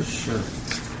next part? Sure.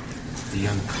 The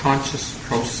unconscious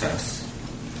process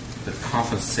that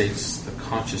compensates the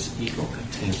conscious ego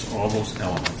contains all those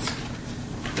elements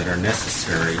that are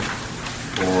necessary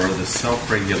for the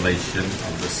self-regulation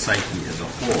of the psyche as a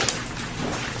whole.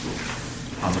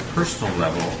 On the personal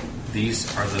level, these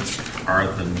are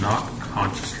the not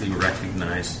consciously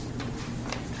recognized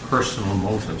personal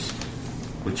motives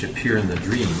which appear in the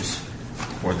dreams,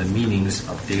 or the meanings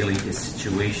of daily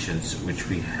situations which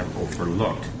we have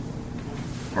overlooked,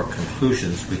 or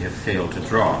conclusions we have failed to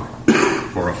draw,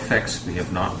 or effects we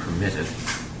have not permitted,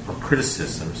 or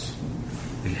criticisms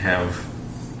we have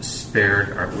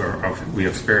spared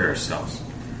ourselves.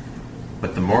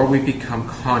 But the more we become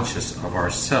conscious of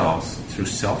ourselves through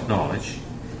self-knowledge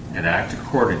and act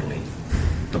accordingly,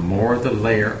 the more the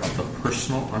layer of the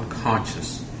personal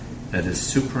unconscious that is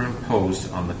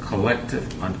superimposed on the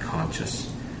collective unconscious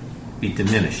be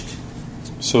diminished.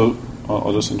 So,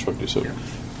 I'll just interrupt you. So,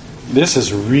 this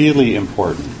is really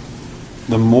important.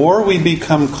 The more we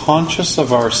become conscious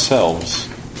of ourselves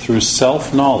through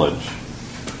self-knowledge,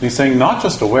 he's saying not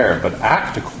just aware, but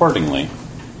act accordingly,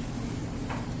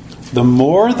 the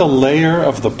more the layer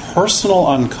of the personal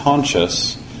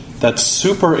unconscious that's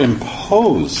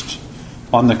superimposed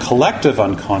on the collective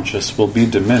unconscious will be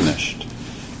diminished.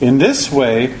 In this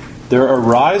way, there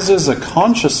arises a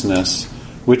consciousness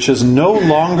which is no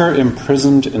longer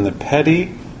imprisoned in the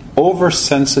petty,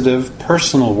 oversensitive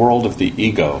personal world of the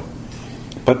ego,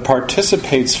 but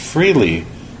participates freely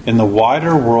in the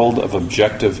wider world of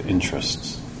objective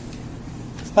interests.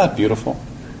 Isn't that beautiful?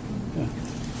 Yeah.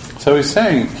 So he's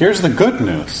saying, here's the good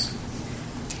news.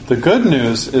 The good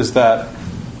news is that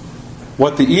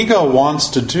what the ego wants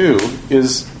to do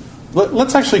is,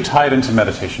 let's actually tie it into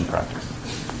meditation practice.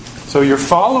 So you're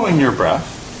following your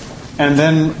breath, and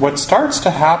then what starts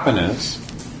to happen is,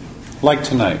 like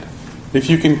tonight, if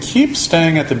you can keep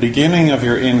staying at the beginning of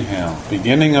your inhale,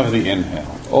 beginning of the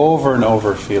inhale, over and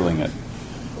over feeling it,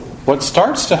 what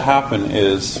starts to happen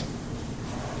is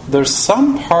there's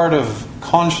some part of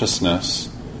consciousness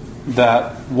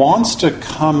that wants to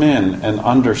come in and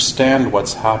understand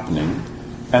what's happening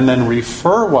and then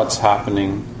refer what's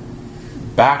happening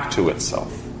back to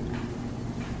itself.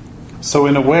 So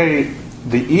in a way,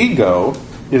 the ego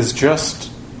is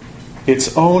just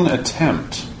its own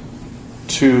attempt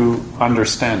to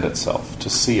understand itself, to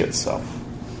see itself.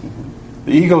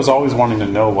 The ego is always wanting to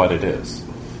know what it is.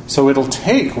 So it'll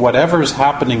take whatever's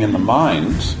happening in the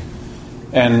mind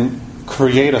and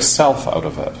create a self out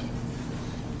of it.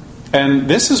 And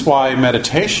this is why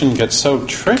meditation gets so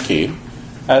tricky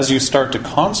as you start to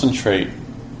concentrate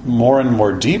more and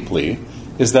more deeply,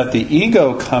 is that the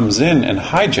ego comes in and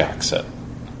hijacks it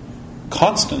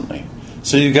constantly.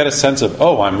 So you get a sense of,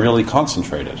 oh, I'm really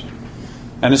concentrated.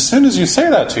 And as soon as you say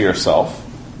that to yourself,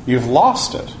 you've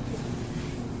lost it.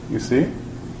 You see?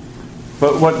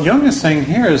 But what Jung is saying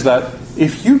here is that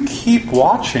if you keep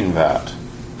watching that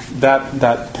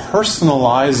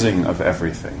personalizing of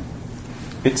everything,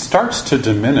 it starts to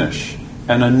diminish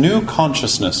and a new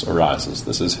consciousness arises.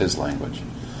 This is his language.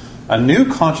 A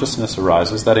new consciousness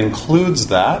arises that includes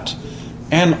that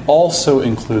and also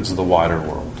includes the wider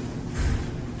world.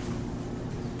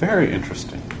 Very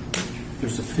interesting.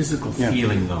 There's a physical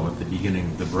feeling, though, at the beginning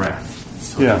of the breath.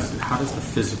 So how does the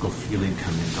physical feeling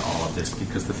come into all of this?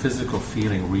 Because the physical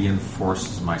feeling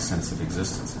reinforces my sense of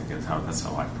existence. I guess that's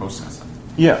how I process it.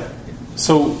 Yeah.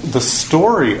 So the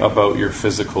story about your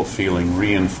physical feeling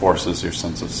reinforces your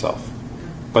sense of self.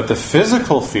 But the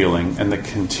physical feeling and the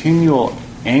continual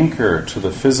anchor to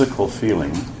the physical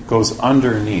feeling goes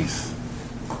underneath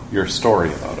your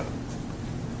story about it.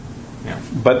 Yeah.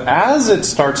 But as it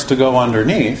starts to go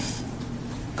underneath,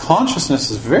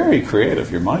 consciousness is very creative.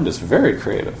 Your mind is very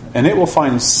creative. And it will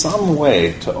find some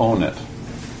way to own it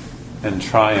and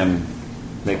try and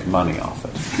make money off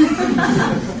it.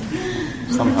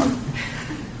 Somehow.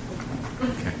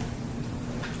 Okay.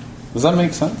 Does that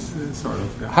make sense? Sort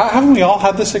of. Yeah. Haven't we all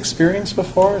had this experience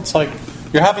before? It's like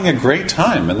you're having a great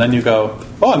time, and then you go,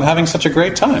 oh, I'm having such a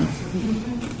great time.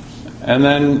 And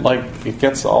then, it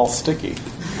gets all sticky.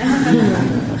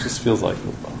 It just feels like,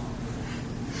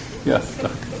 yes.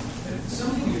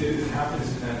 Something that happens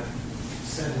in that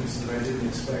sentence that I didn't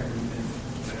expect, and I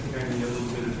think I need a little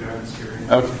bit of guidance here.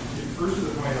 Okay. First to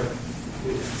the point of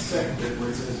the second bit where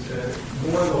it says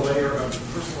more the layer of the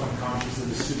personal unconscious that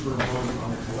is superimposed on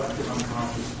the collective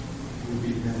unconscious will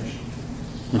be diminished.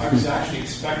 I was actually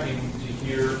expecting to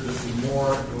hear that the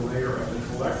more the layer of the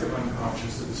collective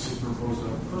unconscious that is superimposed on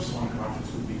the personal unconscious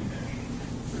would be diminished.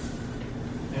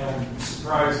 And I'm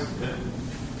surprised that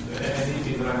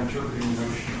anything that I'm interpreting the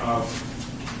notion of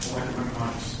collective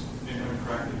unconscious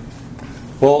incorrectly.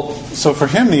 Well, so for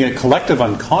him, the collective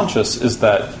unconscious is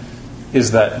that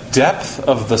depth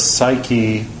of the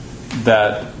psyche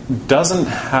that doesn't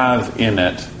have in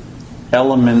it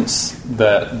elements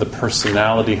that the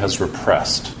personality has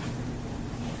repressed.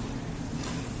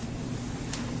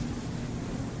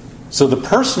 So the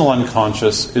personal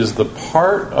unconscious is the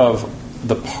part of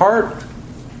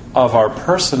our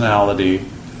personality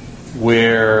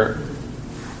where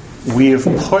we have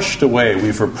pushed away,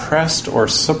 we've repressed or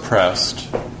suppressed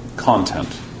content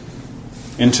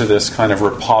into this kind of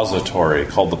repository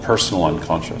called the personal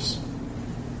unconscious.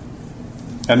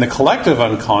 And the collective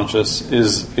unconscious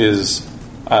is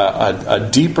a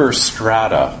deeper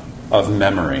strata of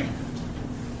memory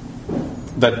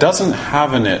that doesn't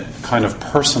have in it kind of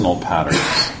personal patterns.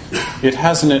 It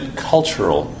has in it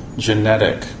cultural,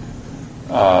 genetic,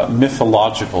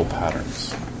 mythological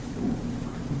patterns.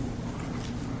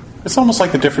 It's almost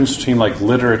like the difference between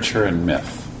literature and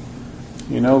myth.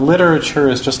 Literature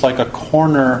is just like a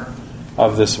corner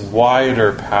of this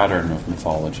wider pattern of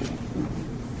mythology.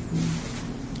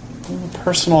 The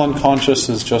personal unconscious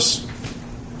is just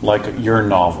like your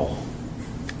novel.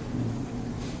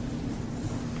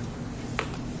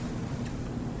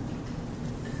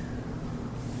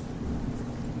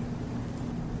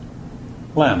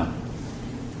 Lana.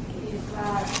 If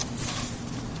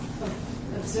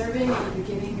observing at the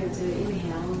beginning of the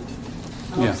inhale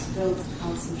helps build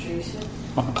concentration,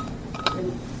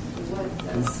 then what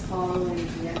does following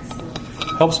the exhale?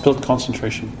 Helps build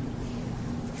concentration.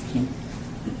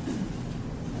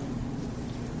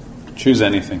 Choose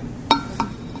anything.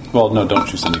 Well, no, don't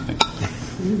choose anything.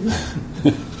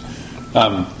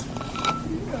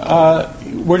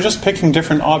 We're just picking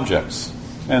different objects,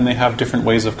 and they have different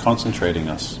ways of concentrating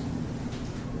us.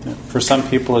 For some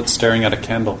people, it's staring at a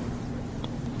candle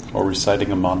or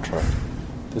reciting a mantra.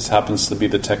 This happens to be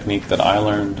the technique that I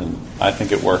learned, and I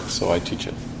think it works, so I teach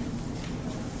it.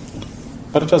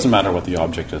 But it doesn't matter what the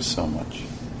object is so much.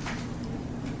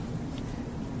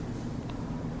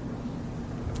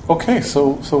 Okay,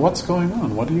 so what's going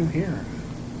on? What do you hear?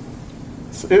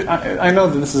 I know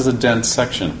that this is a dense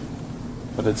section,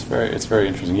 but it's very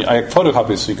interesting. I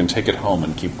photocopy it so you can take it home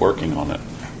and keep working on it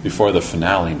before the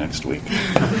finale next week.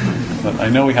 But I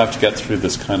know we have to get through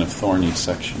this kind of thorny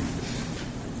section.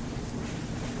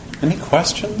 Any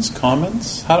questions,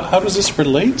 comments? How does this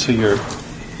relate to your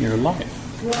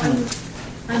life? Well,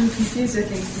 I'm confused, I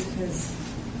think, because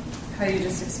how you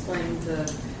just explained the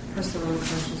personal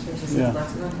unconscious versus the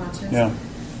collective unconscious. Yeah.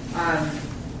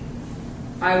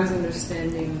 I was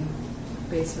understanding,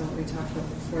 based on what we talked about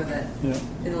before, that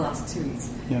in the last 2 weeks,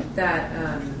 that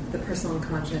the personal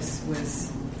unconscious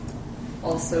was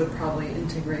also probably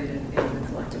integrated in the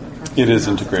collective unconscious. It is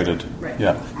integrated. Right.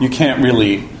 Yeah. You can't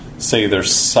really say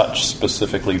there's such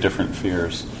specifically different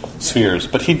spheres,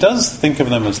 but he does think of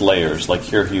them as layers. Like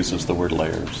here he uses the word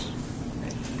layers.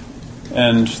 Right.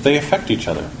 And they affect each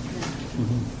other.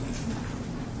 Mm-hmm.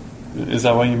 Is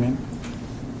that what you mean?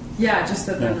 Yeah, just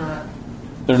that they're not...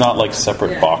 They're not like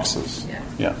separate boxes.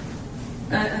 Yeah.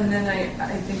 And then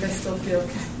I think I still feel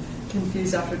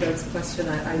confused after Doug's question.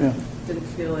 I didn't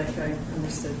feel like I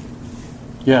understood.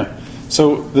 Yeah.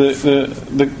 So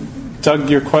the Doug,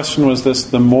 your question was this: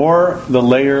 the more the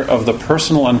layer of the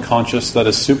personal unconscious that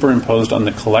is superimposed on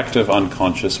the collective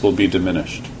unconscious will be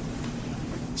diminished.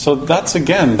 So that's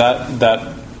again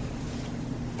that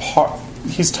part.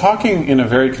 He's talking in a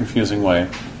very confusing way,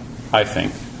 I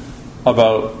think,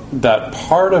 about that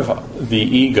part of the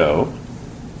ego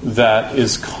that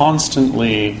is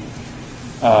constantly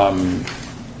kind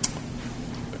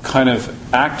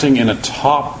of acting in a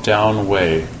top-down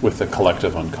way with the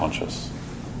collective unconscious.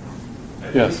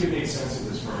 I think it makes sense at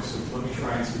this point, so let me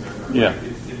try and see that. Yeah. I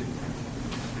think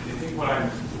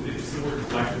it's the word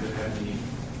collective that had me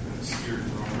steered in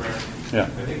the wrong direction. Yeah. I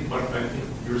think what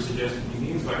you're suggesting he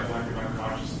means by collective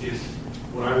unconscious is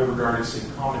what I would regard as, say,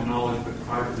 common knowledge but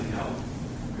privately held.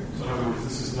 So in other words,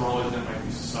 this is knowledge that might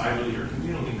be societally or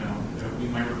communally known, that we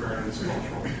might regard it as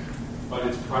cultural, but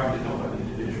it's privately held by the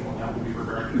individual, and that would be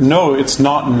regarded as... No, it's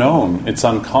not known. It's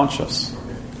unconscious.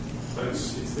 Okay. But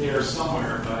it's there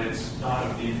somewhere, but it's not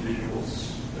of the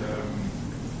individual's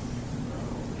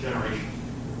generation.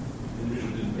 The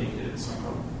individual didn't make it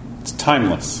somehow. It's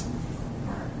timeless.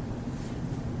 All right.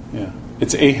 Yeah.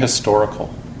 It's ahistorical.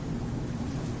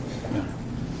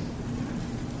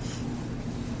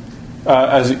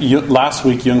 As last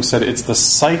week Jung said, it's the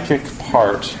psychic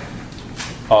part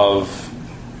of...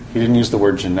 He didn't use the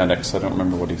word genetics. I don't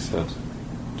remember what he said. Do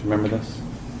you remember this?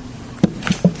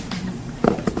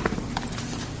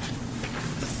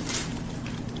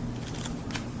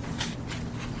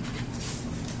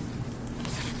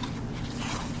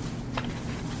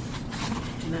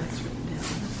 Genetics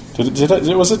written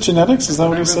down. Was it genetics? Is that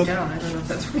what he said? Down. I don't know if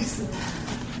that's what he said.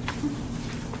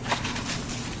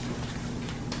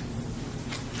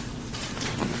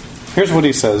 Here's what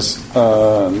he says,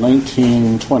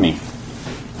 1920.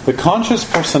 The conscious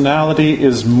personality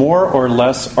is more or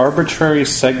less arbitrary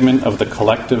segment of the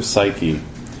collective psyche.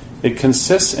 It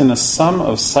consists in a sum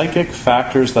of psychic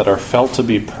factors that are felt to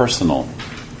be personal.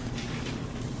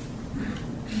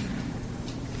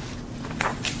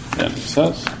 Then he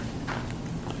says,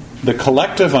 the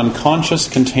collective unconscious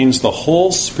contains the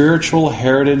whole spiritual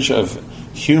heritage of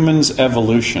humans'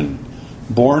 evolution,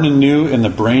 born anew in the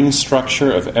brain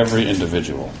structure of every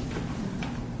individual.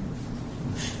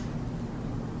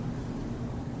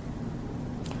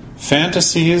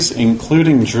 Fantasies,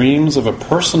 including dreams of a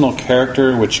personal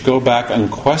character which go back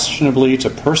unquestionably to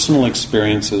personal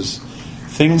experiences,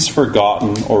 things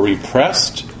forgotten or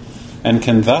repressed, and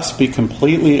can thus be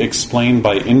completely explained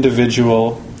by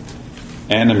individual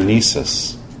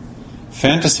anamnesis.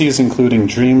 Fantasies including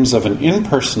dreams of an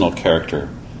impersonal character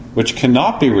which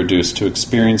cannot be reduced to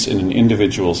experience in an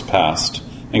individual's past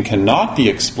and cannot be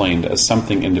explained as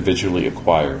something individually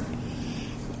acquired.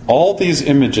 All these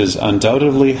images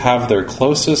undoubtedly have their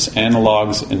closest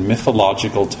analogues in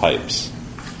mythological types.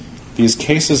 These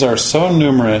cases are so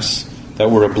numerous that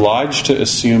we're obliged to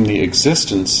assume the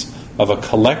existence of a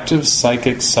collective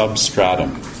psychic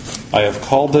substratum. I have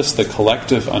called this the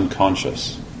collective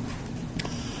unconscious.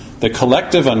 The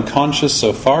collective unconscious,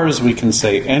 so far as we can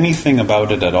say anything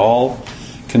about it at all,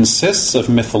 consists of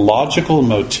mythological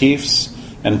motifs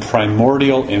and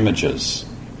primordial images.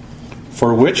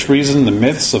 for which reason the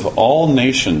myths of all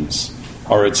nations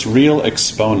are its real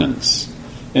exponents.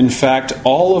 In fact,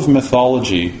 all of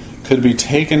mythology could be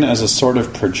taken as a sort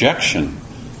of projection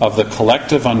of the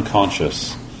collective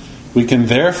unconscious. We can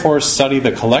therefore study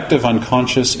the collective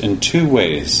unconscious in two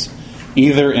ways,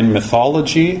 either in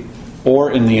mythology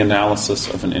or in the analysis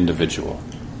of an individual.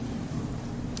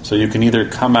 So you can either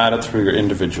come at it through your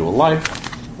individual life,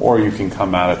 or you can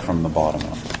come at it from the bottom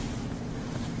up.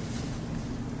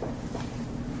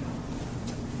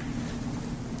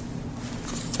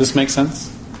 Does this make sense?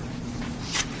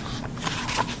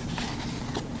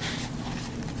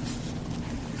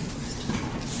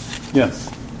 Yes.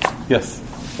 Yes.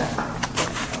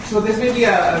 So this may be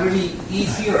a really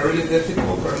easy or a really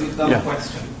difficult or a really dumb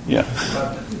question. Yeah.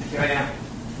 But here I am.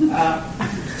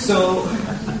 So,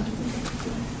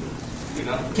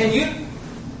 can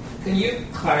you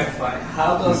clarify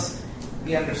how does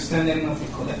the understanding of the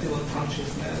collective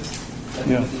unconsciousness that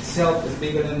itself is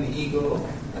bigger than the ego,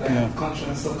 that I have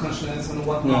consciousness, subconsciousness, and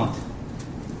whatnot?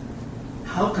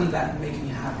 How can that make me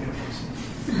a happier person?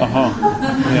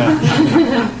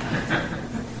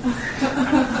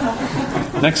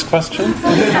 Next question.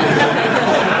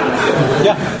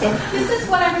 This is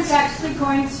what I was actually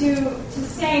going to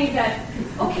say, that,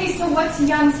 okay, so what's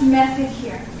Jung's method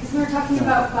here? Because we were talking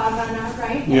about Bhavana,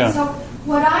 right? Yeah. And so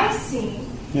what I see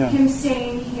him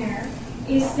saying here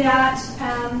is that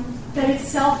that it's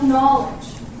self-knowledge,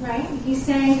 right? He's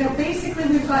saying that basically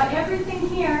we've got everything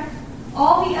here,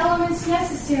 all the elements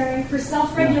necessary for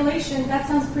self-regulation. That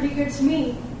sounds pretty good to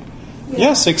me.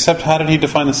 Yes, except how did he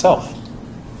define the self?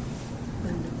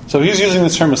 So he's using the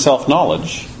term of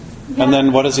self-knowledge, and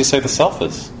then what does he say the self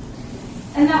is?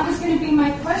 And that was going to be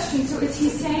my question. So is he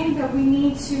saying that we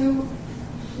need to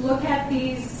look at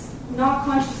these not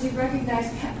consciously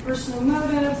recognized personal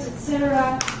motives,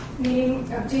 etc., meaning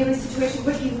of daily situation,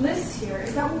 what he lists here?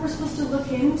 Is that what we're supposed to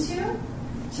look into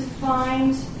to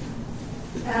find?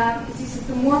 Because he says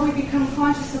the more we become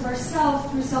conscious of ourselves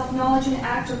through self-knowledge and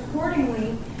act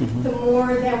accordingly, the more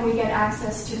then we get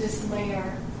access to this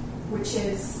layer, which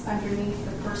is underneath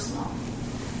the personal.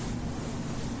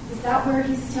 Is that where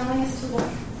he's telling us to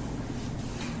look?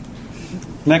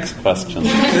 Next question.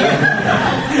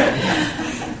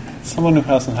 Someone who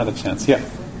hasn't had a chance. Yeah,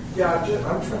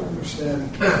 I'm trying to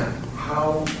understand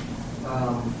how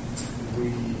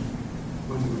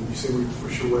when you say we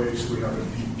push away, so we have a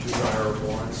deep desire or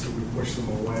wants, so we push them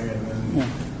away, and then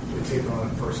they take on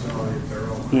a personality of their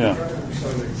own. I'm trying to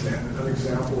understand an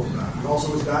example of that. And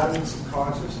also, is that in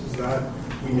subconscious? Is that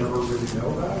we never really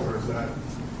know that, or is that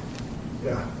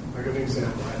like an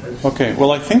example? Okay,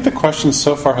 well, I think the questions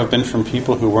so far have been from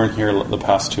people who weren't here the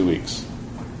past 2 weeks.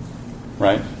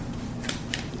 Right?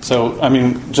 So, I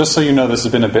mean, just so you know, this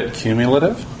has been a bit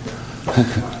cumulative,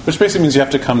 which basically means you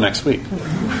have to come next week.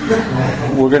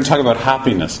 We're going to talk about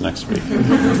happiness next week.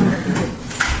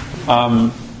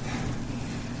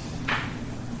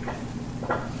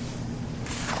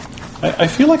 I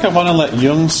feel like I want to let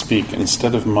Jung speak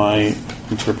instead of my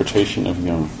interpretation of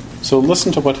Jung. So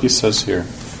listen to what he says here.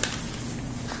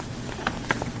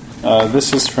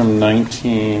 This is from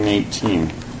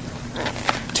 1918.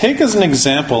 Take as an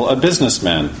example a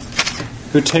businessman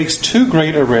who takes too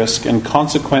great a risk and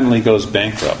consequently goes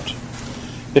bankrupt.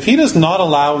 If he does not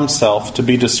allow himself to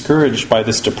be discouraged by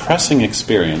this depressing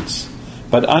experience,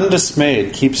 but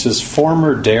undismayed keeps his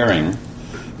former daring,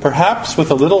 perhaps with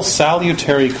a little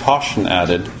salutary caution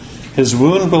added, his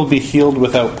wound will be healed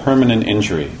without permanent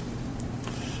injury.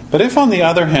 But if, on the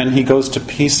other hand, he goes to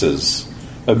pieces,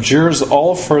 abjures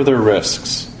all further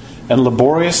risks, and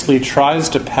laboriously tries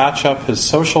to patch up his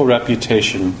social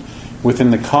reputation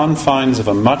within the confines of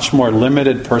a much more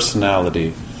limited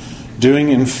personality, doing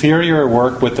inferior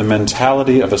work with the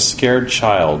mentality of a scared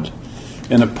child,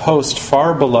 in a post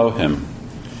far below him,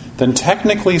 then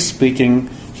technically speaking,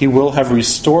 he will have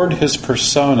restored his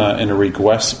persona in a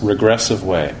regressive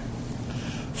way.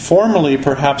 Formerly,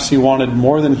 perhaps he wanted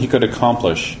more than he could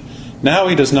accomplish. Now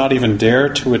he does not even dare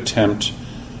to attempt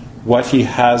what he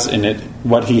has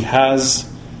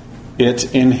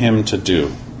it in him to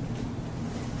do.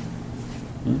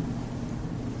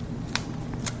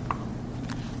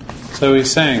 So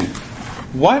he's saying,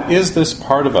 what is this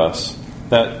part of us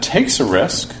that takes a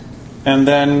risk and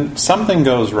then something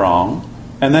goes wrong,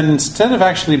 and then instead of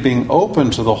actually being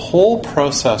open to the whole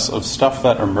process of stuff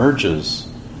that emerges,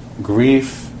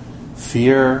 grief,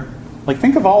 fear, like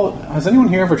think of all, has anyone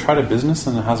here ever tried a business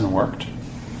and it hasn't worked?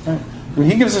 Right? I mean,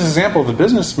 he gives this example of a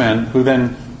businessman who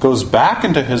then goes back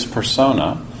into his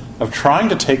persona of trying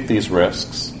to take these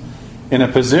risks in a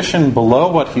position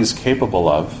below what he's capable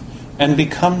of and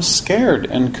becomes scared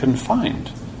and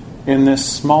confined in this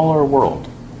smaller world.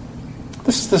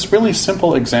 This is this really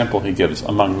simple example he gives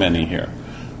among many here,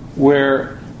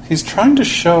 where he's trying to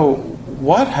show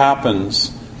what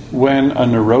happens when a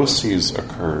neuroses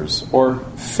occurs or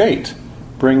fate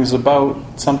brings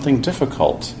about something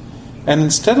difficult. And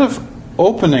instead of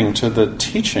opening to the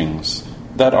teachings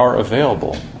that are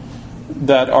available,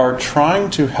 that are trying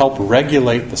to help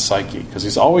regulate the psyche, because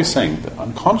he's always saying the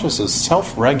unconscious is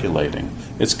self-regulating,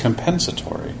 it's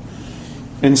compensatory.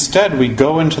 Instead, we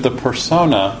go into the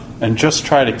persona and just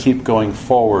try to keep going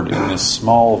forward in this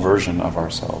small version of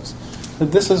ourselves.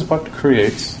 This is what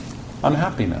creates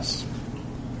unhappiness.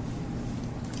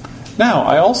 Now,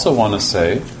 I also want to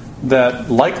say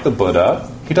that, like the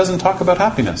Buddha, he doesn't talk about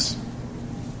happiness.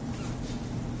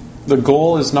 The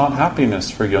goal is not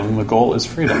happiness for Jung, the goal is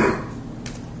freedom.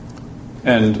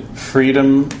 And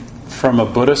freedom from a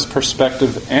Buddhist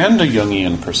perspective and a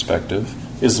Jungian perspective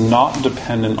is not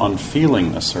dependent on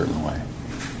feeling a certain way.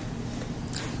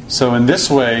 So in this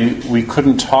way, we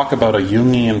couldn't talk about a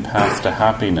Jungian path to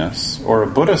happiness or a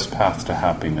Buddhist path to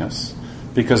happiness,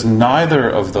 because neither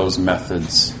of those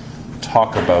methods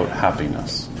talk about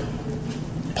happiness.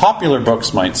 Popular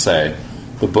books might say,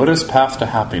 the Buddhist path to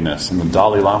happiness, and the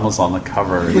Dalai Lama's on the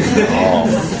cover,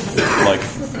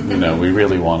 we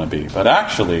really want to be. But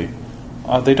actually,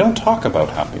 they don't talk about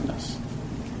happiness.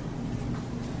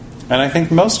 And I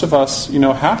think most of us,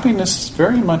 happiness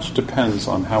very much depends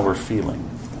on how we're feeling.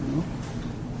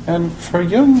 And for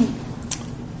Jung,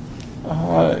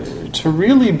 to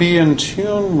really be in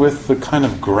tune with the kind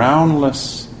of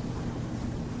groundless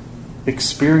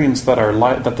experience that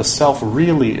that the self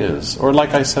really is, or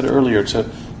like I said earlier, to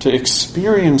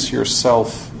experience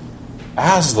yourself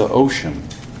as the ocean,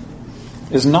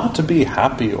 is not to be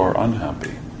happy or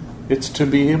unhappy. It's to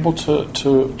be able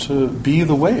to be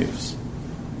the waves.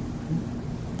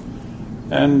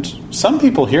 And some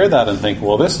people hear that and think,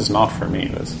 well, this is not for me,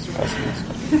 this is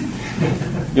pessimistic.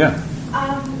 Yeah. I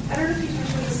don't know if you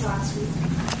touched on this last week.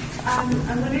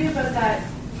 I'm wondering about that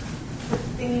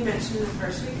thing you mentioned in the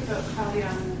first week about Carl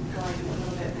Jung going a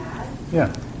little bit mad.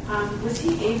 Yeah. Was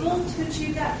he able to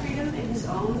achieve that freedom in his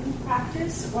own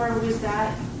practice, or was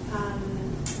that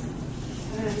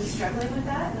was he struggling with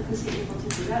that? Like, was he able to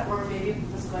do that, or maybe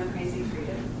was going crazy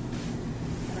freedom?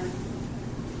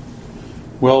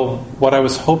 Well, what I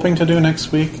was hoping to do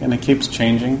next week, and it keeps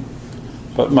changing,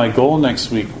 but my goal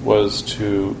next week was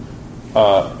to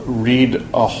read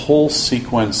a whole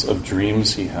sequence of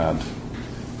dreams he had.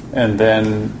 And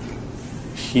then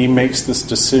he makes this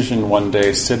decision one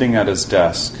day, sitting at his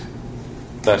desk,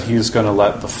 that he's going to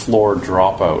let the floor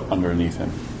drop out underneath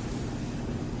him.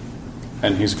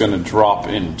 And he's going to drop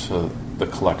into the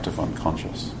collective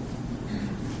unconscious.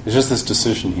 It's just this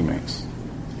decision he makes.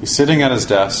 He's sitting at his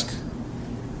desk.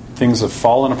 Things have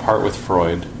fallen apart with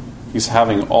Freud. He's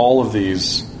having all of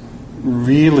these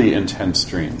really intense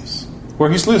dreams,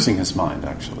 where he's losing his mind,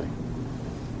 actually.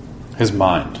 His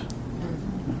mind.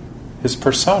 His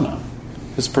persona.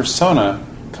 His persona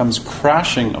comes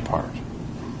crashing apart.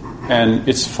 And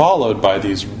it's followed by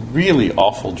these really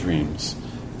awful dreams.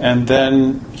 And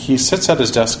then he sits at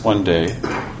his desk one day,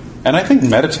 and I think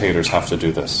meditators have to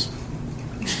do this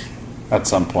at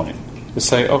some point. To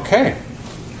say, okay,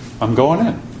 I'm going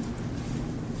in.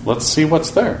 Let's see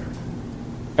what's there.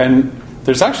 And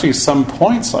there's actually some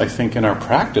points, I think, in our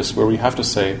practice where we have to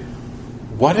say,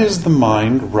 what is the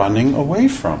mind running away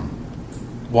from?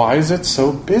 Why is it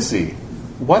so busy?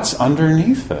 What's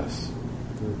underneath this?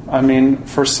 I mean,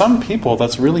 for some people,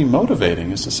 that's really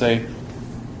motivating, is to say,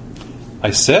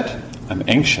 I sit, I'm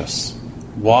anxious.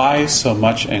 Why so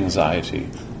much anxiety?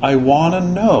 I want to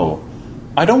know.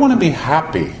 I don't want to be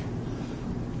happy.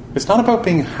 It's not about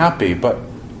being happy, but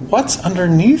what's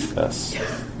underneath this?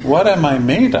 What am I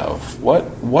made of?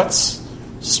 What's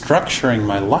structuring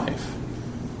my life?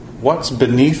 What's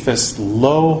beneath this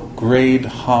low-grade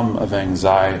hum of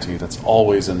anxiety that's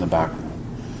always in the background?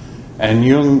 And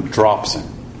Jung drops in.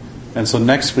 And so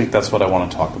next week, that's what I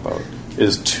want to talk about,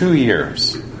 is 2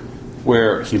 years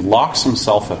where he locks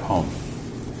himself at home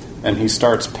and he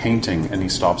starts painting and he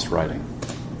stops writing.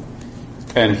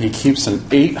 And he keeps at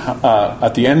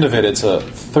the end of it, it's a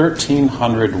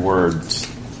 1,300 words,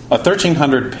 a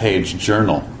 1,300 page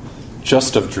journal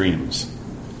just of dreams.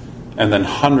 And then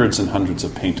hundreds and hundreds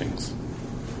of paintings.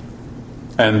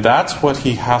 And that's what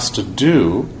he has to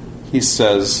do, he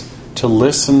says, to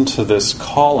listen to this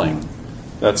calling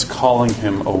that's calling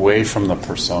him away from the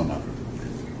persona,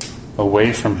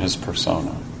 away from his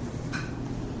persona.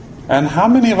 And how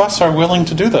many of us are willing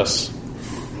to do this?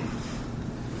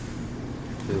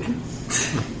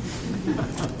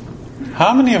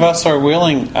 How many of us are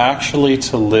willing actually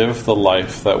to live the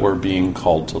life that we're being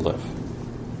called to live?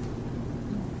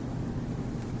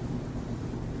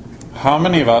 How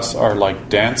many of us are like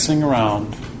dancing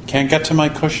around, can't get to my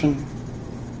cushion,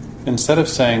 instead of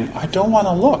saying, I don't want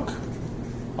to look,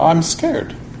 I'm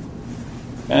scared,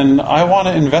 and I want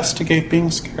to investigate being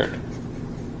scared?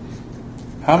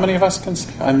 How many of us can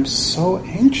say, I'm so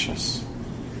anxious,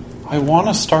 I want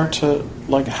to start to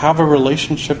have a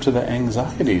relationship to the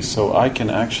anxiety so I can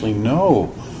actually know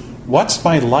what's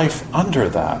my life under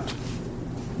that?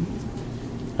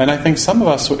 And I think some of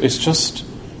us, it's just,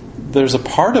 there's a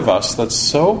part of us that's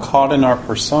so caught in our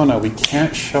persona we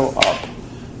can't show up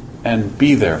and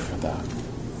be there for that.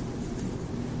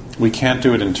 We can't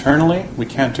do it internally, we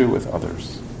can't do it with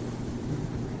others.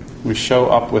 We show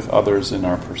up with others in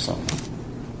our persona.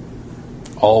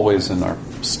 Always in our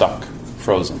stuck,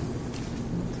 frozen.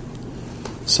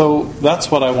 So that's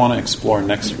what I want to explore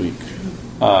next week.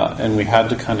 And we had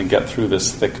to kind of get through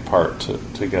this thick part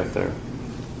to get there.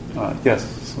 Yes,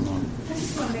 Simone. I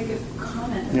just want to make a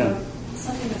comment about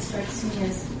something that strikes me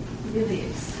as really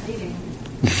exciting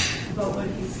about what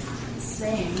he's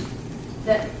saying,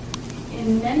 that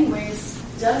in many ways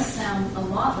does sound a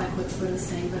lot like what Buddha is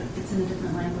saying, but it's in a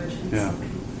different language, and so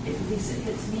at least it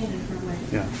hits me in a different way.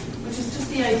 Yeah. Which is just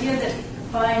the idea that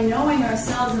by knowing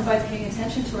ourselves and by paying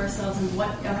attention to ourselves and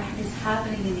what is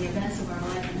happening in the events of our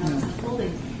life and how it's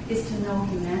unfolding, is to know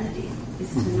humanity,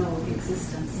 is to know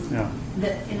existence. Yeah.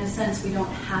 That in a sense we don't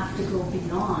have to go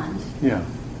beyond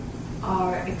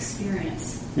our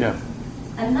experience. Yeah.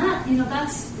 And that,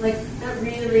 that's that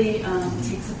really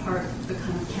takes apart the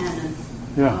kind of canon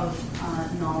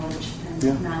of knowledge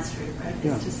and mastery, right?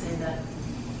 Yeah. Is to say that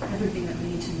everything that we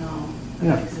need to know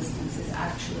about existence is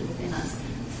actually within us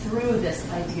through this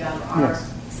idea of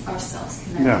our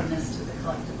self-connectedness to the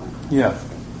collective unconscious. Yeah.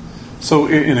 So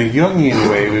in a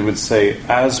Jungian way, we would say,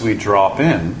 as we drop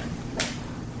in,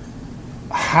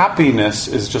 happiness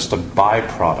is just a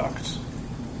byproduct,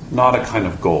 not a kind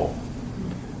of goal.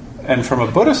 And from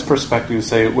a Buddhist perspective, you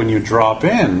say, when you drop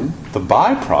in, the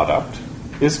byproduct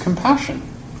is compassion.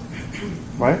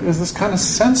 Right? There's this kind of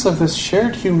sense of this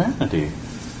shared humanity.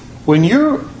 When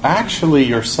you're actually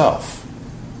yourself,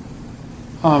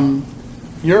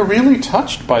 you're really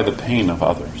touched by the pain of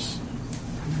others.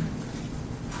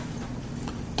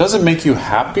 Does it make you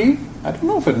happy? I don't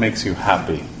know if it makes you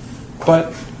happy,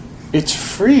 but it's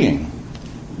freeing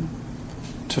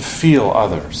to feel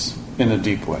others in a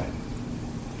deep way,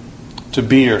 to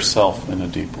be yourself in a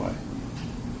deep way.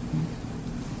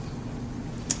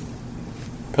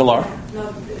 Pilar?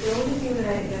 No, the only thing that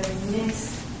I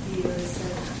missed here is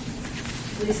that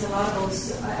there's a lot of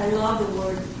those. I love the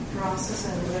word process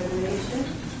and regulation.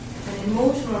 And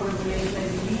emotional regulation, I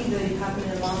believe that it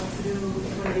happens a lot through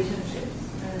relationships.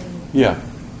 And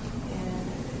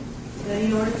that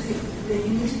in order that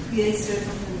you need to create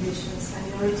certain conditions, and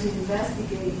in order to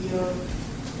investigate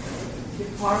the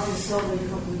part of yourself that you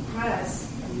don't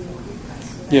repress, you don't repress.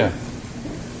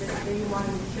 So that you want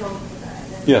to be killed for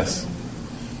that. Yes.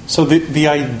 So the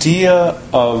idea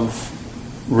of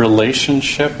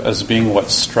relationship as being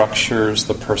what structures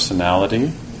the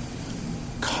personality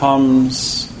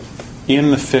comes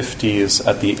in the 50s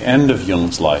at the end of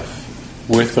Jung's life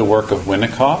with the work of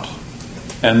Winnicott,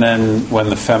 and then when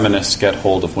the feminists get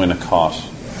hold of Winnicott,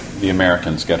 the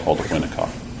Americans get hold of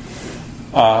Winnicott.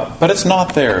 But it's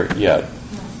not there yet.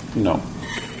 No,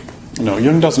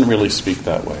 Jung doesn't really speak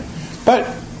that way. But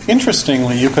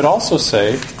interestingly, you could also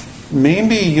say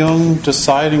maybe Jung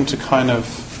deciding to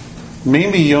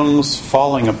maybe Jung's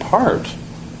falling apart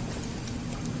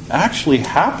actually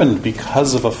happened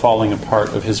because of a falling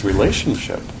apart of his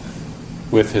relationship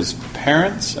with his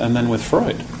parents and then with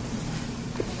Freud.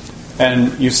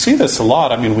 And you see this a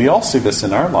lot. I mean, we all see this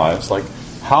in our lives. Like,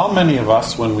 how many of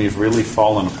us, when we've really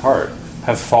fallen apart,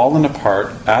 have fallen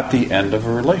apart at the end of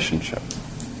a relationship?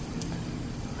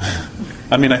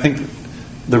 I mean, I think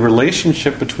the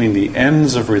relationship between the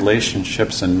ends of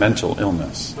relationships and mental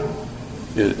illness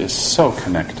is so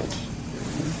connected.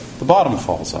 The bottom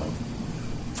falls out.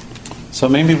 So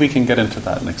maybe we can get into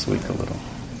that next week a little.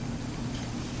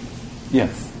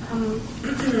 Yes? I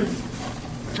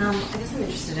guess I'm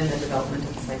interested in the development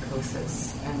of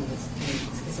psychosis and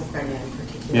schizophrenia in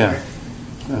particular.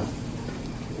 Yeah.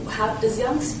 How does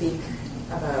Jung speak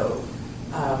about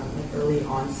early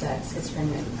onset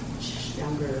schizophrenia in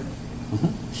younger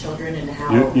children, and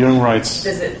how Jung writes,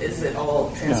 is it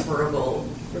all transferable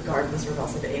regardless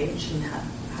of age, and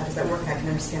how does that work? I can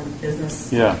understand the business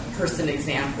person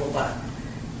example, but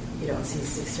you don't see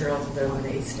 6-year-olds with their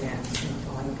lemonade stands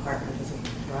falling apart, and it doesn't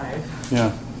thrive.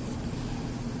 Yeah.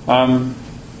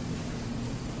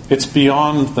 It's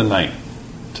beyond the night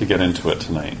to get into it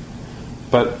tonight.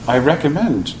 But I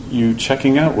recommend you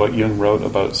checking out what Jung wrote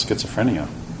about schizophrenia.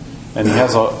 And he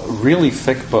has a really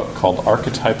thick book called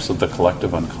Archetypes of the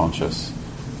Collective Unconscious,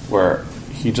 where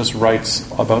he just writes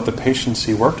about the patients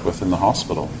he worked with in the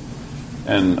hospital,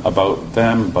 and about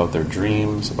them, about their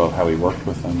dreams, about how he worked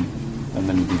with them, and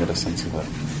then you can get a sense of it.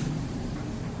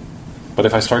 But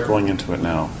if I start going into it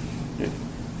now,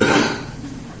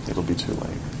 it'll be too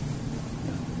late.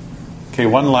 Yeah. Okay,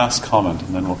 one last comment,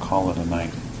 and then we'll call it a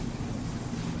night.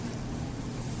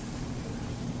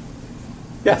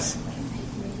 Yes?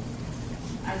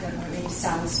 I don't know, it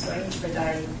sounds strange, but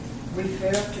I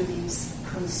refer to these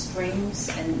constraints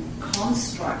and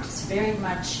constructs very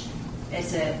much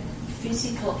as a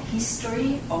physical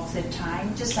history of the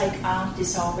time, just like art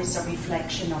is always a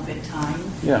reflection of a time.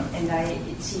 Yeah. And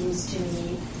it seems to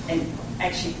me, and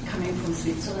actually coming from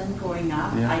Switzerland growing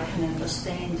up, I can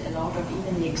understand a lot of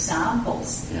even the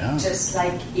examples, just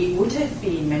like it would have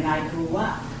been when I grew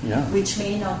up, which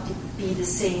may not be the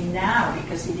same now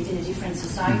because we live in a different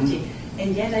society. Mm-hmm.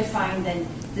 And yet I find that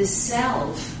the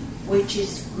self, which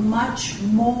is much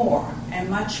more and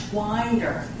much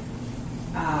wider,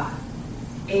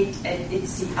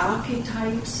 it's the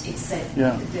archetypes, it's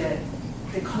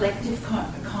the collective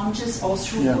conscious, or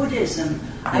through Buddhism,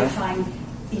 I find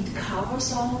it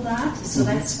covers all that. So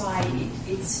that's why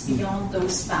it's beyond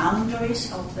those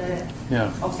boundaries of the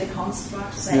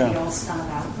constructs that we all start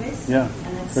out with. Yeah,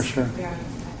 and that's for sure. where I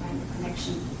find the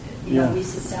connection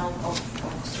with the self of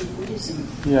through Buddhism,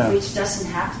 which doesn't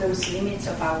have those limits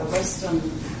of our Western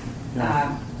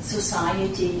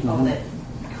society or the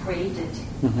created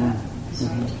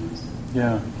societies.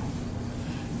 Yeah.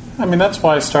 I mean, that's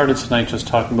why I started tonight just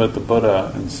talking about the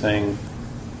Buddha and saying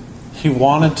he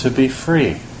wanted to be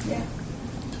free. Yeah.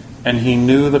 And he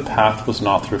knew the path was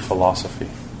not through philosophy.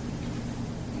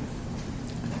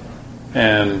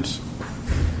 And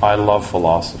I love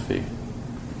philosophy.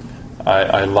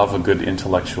 I love a good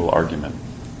intellectual argument.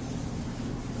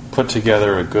 Put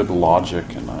together a good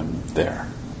logic and I'm there.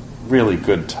 Really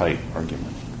good, tight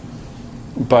argument.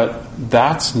 But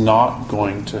that's not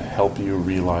going to help you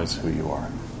realize who you are.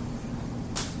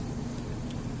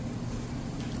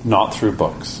 Not through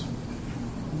books.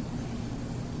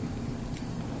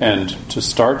 And to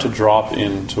start to drop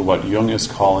into what Jung is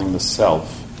calling the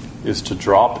self is to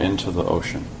drop into the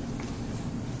ocean.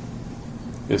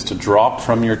 Is to drop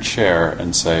from your chair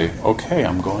and say, okay,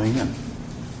 I'm going in.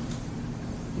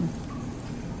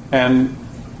 And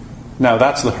now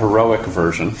that's the heroic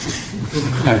version,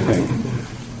 I think.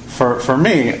 For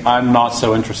me, I'm not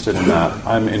so interested in that.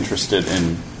 I'm interested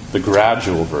in the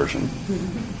gradual version,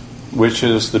 which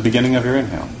is the beginning of your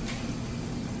inhale.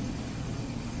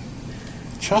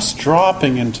 Just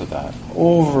dropping into that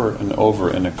over and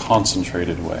over in a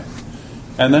concentrated way.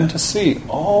 And then to see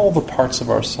all the parts of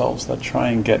ourselves that try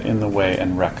and get in the way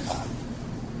and wreck that.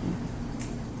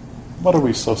 What are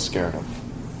we so scared of?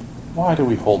 Why do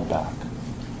we hold back?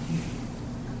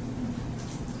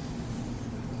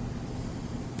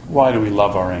 Why do we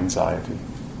love our anxiety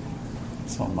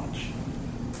so much?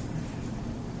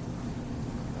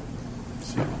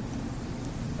 So.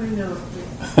 I know.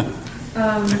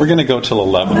 We're going to go till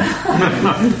 11.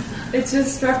 It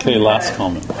just struck me. Okay, last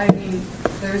comment. I mean,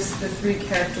 there's the three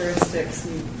characteristics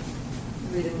you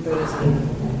read in Buddhism: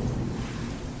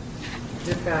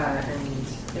 dukkha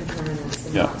and impermanence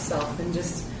and not self, and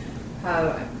just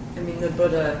how, I mean, the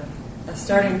Buddha, a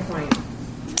starting point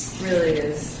really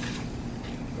is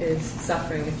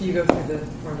suffering if you go through the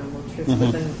Four Noble Truths.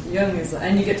 But then Jung is,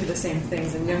 and you get to the same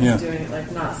things, and Jung is doing it like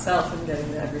not self and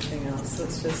getting to everything else. So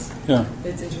it's just,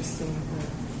 it's interesting.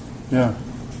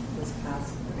 Those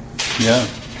paths. Yeah.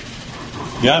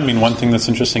 Yeah, I mean, one thing that's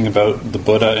interesting about the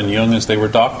Buddha and Jung is they were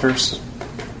doctors.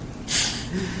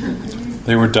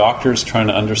 They were doctors trying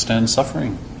to understand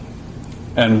suffering.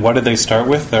 And what did they start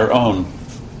with? Their own.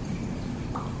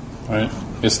 Right?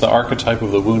 It's the archetype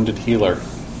of the wounded healer.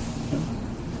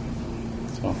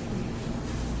 So,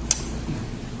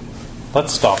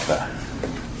 let's stop there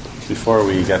before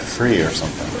we get free or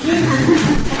something.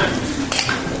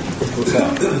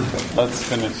 Let's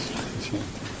finish.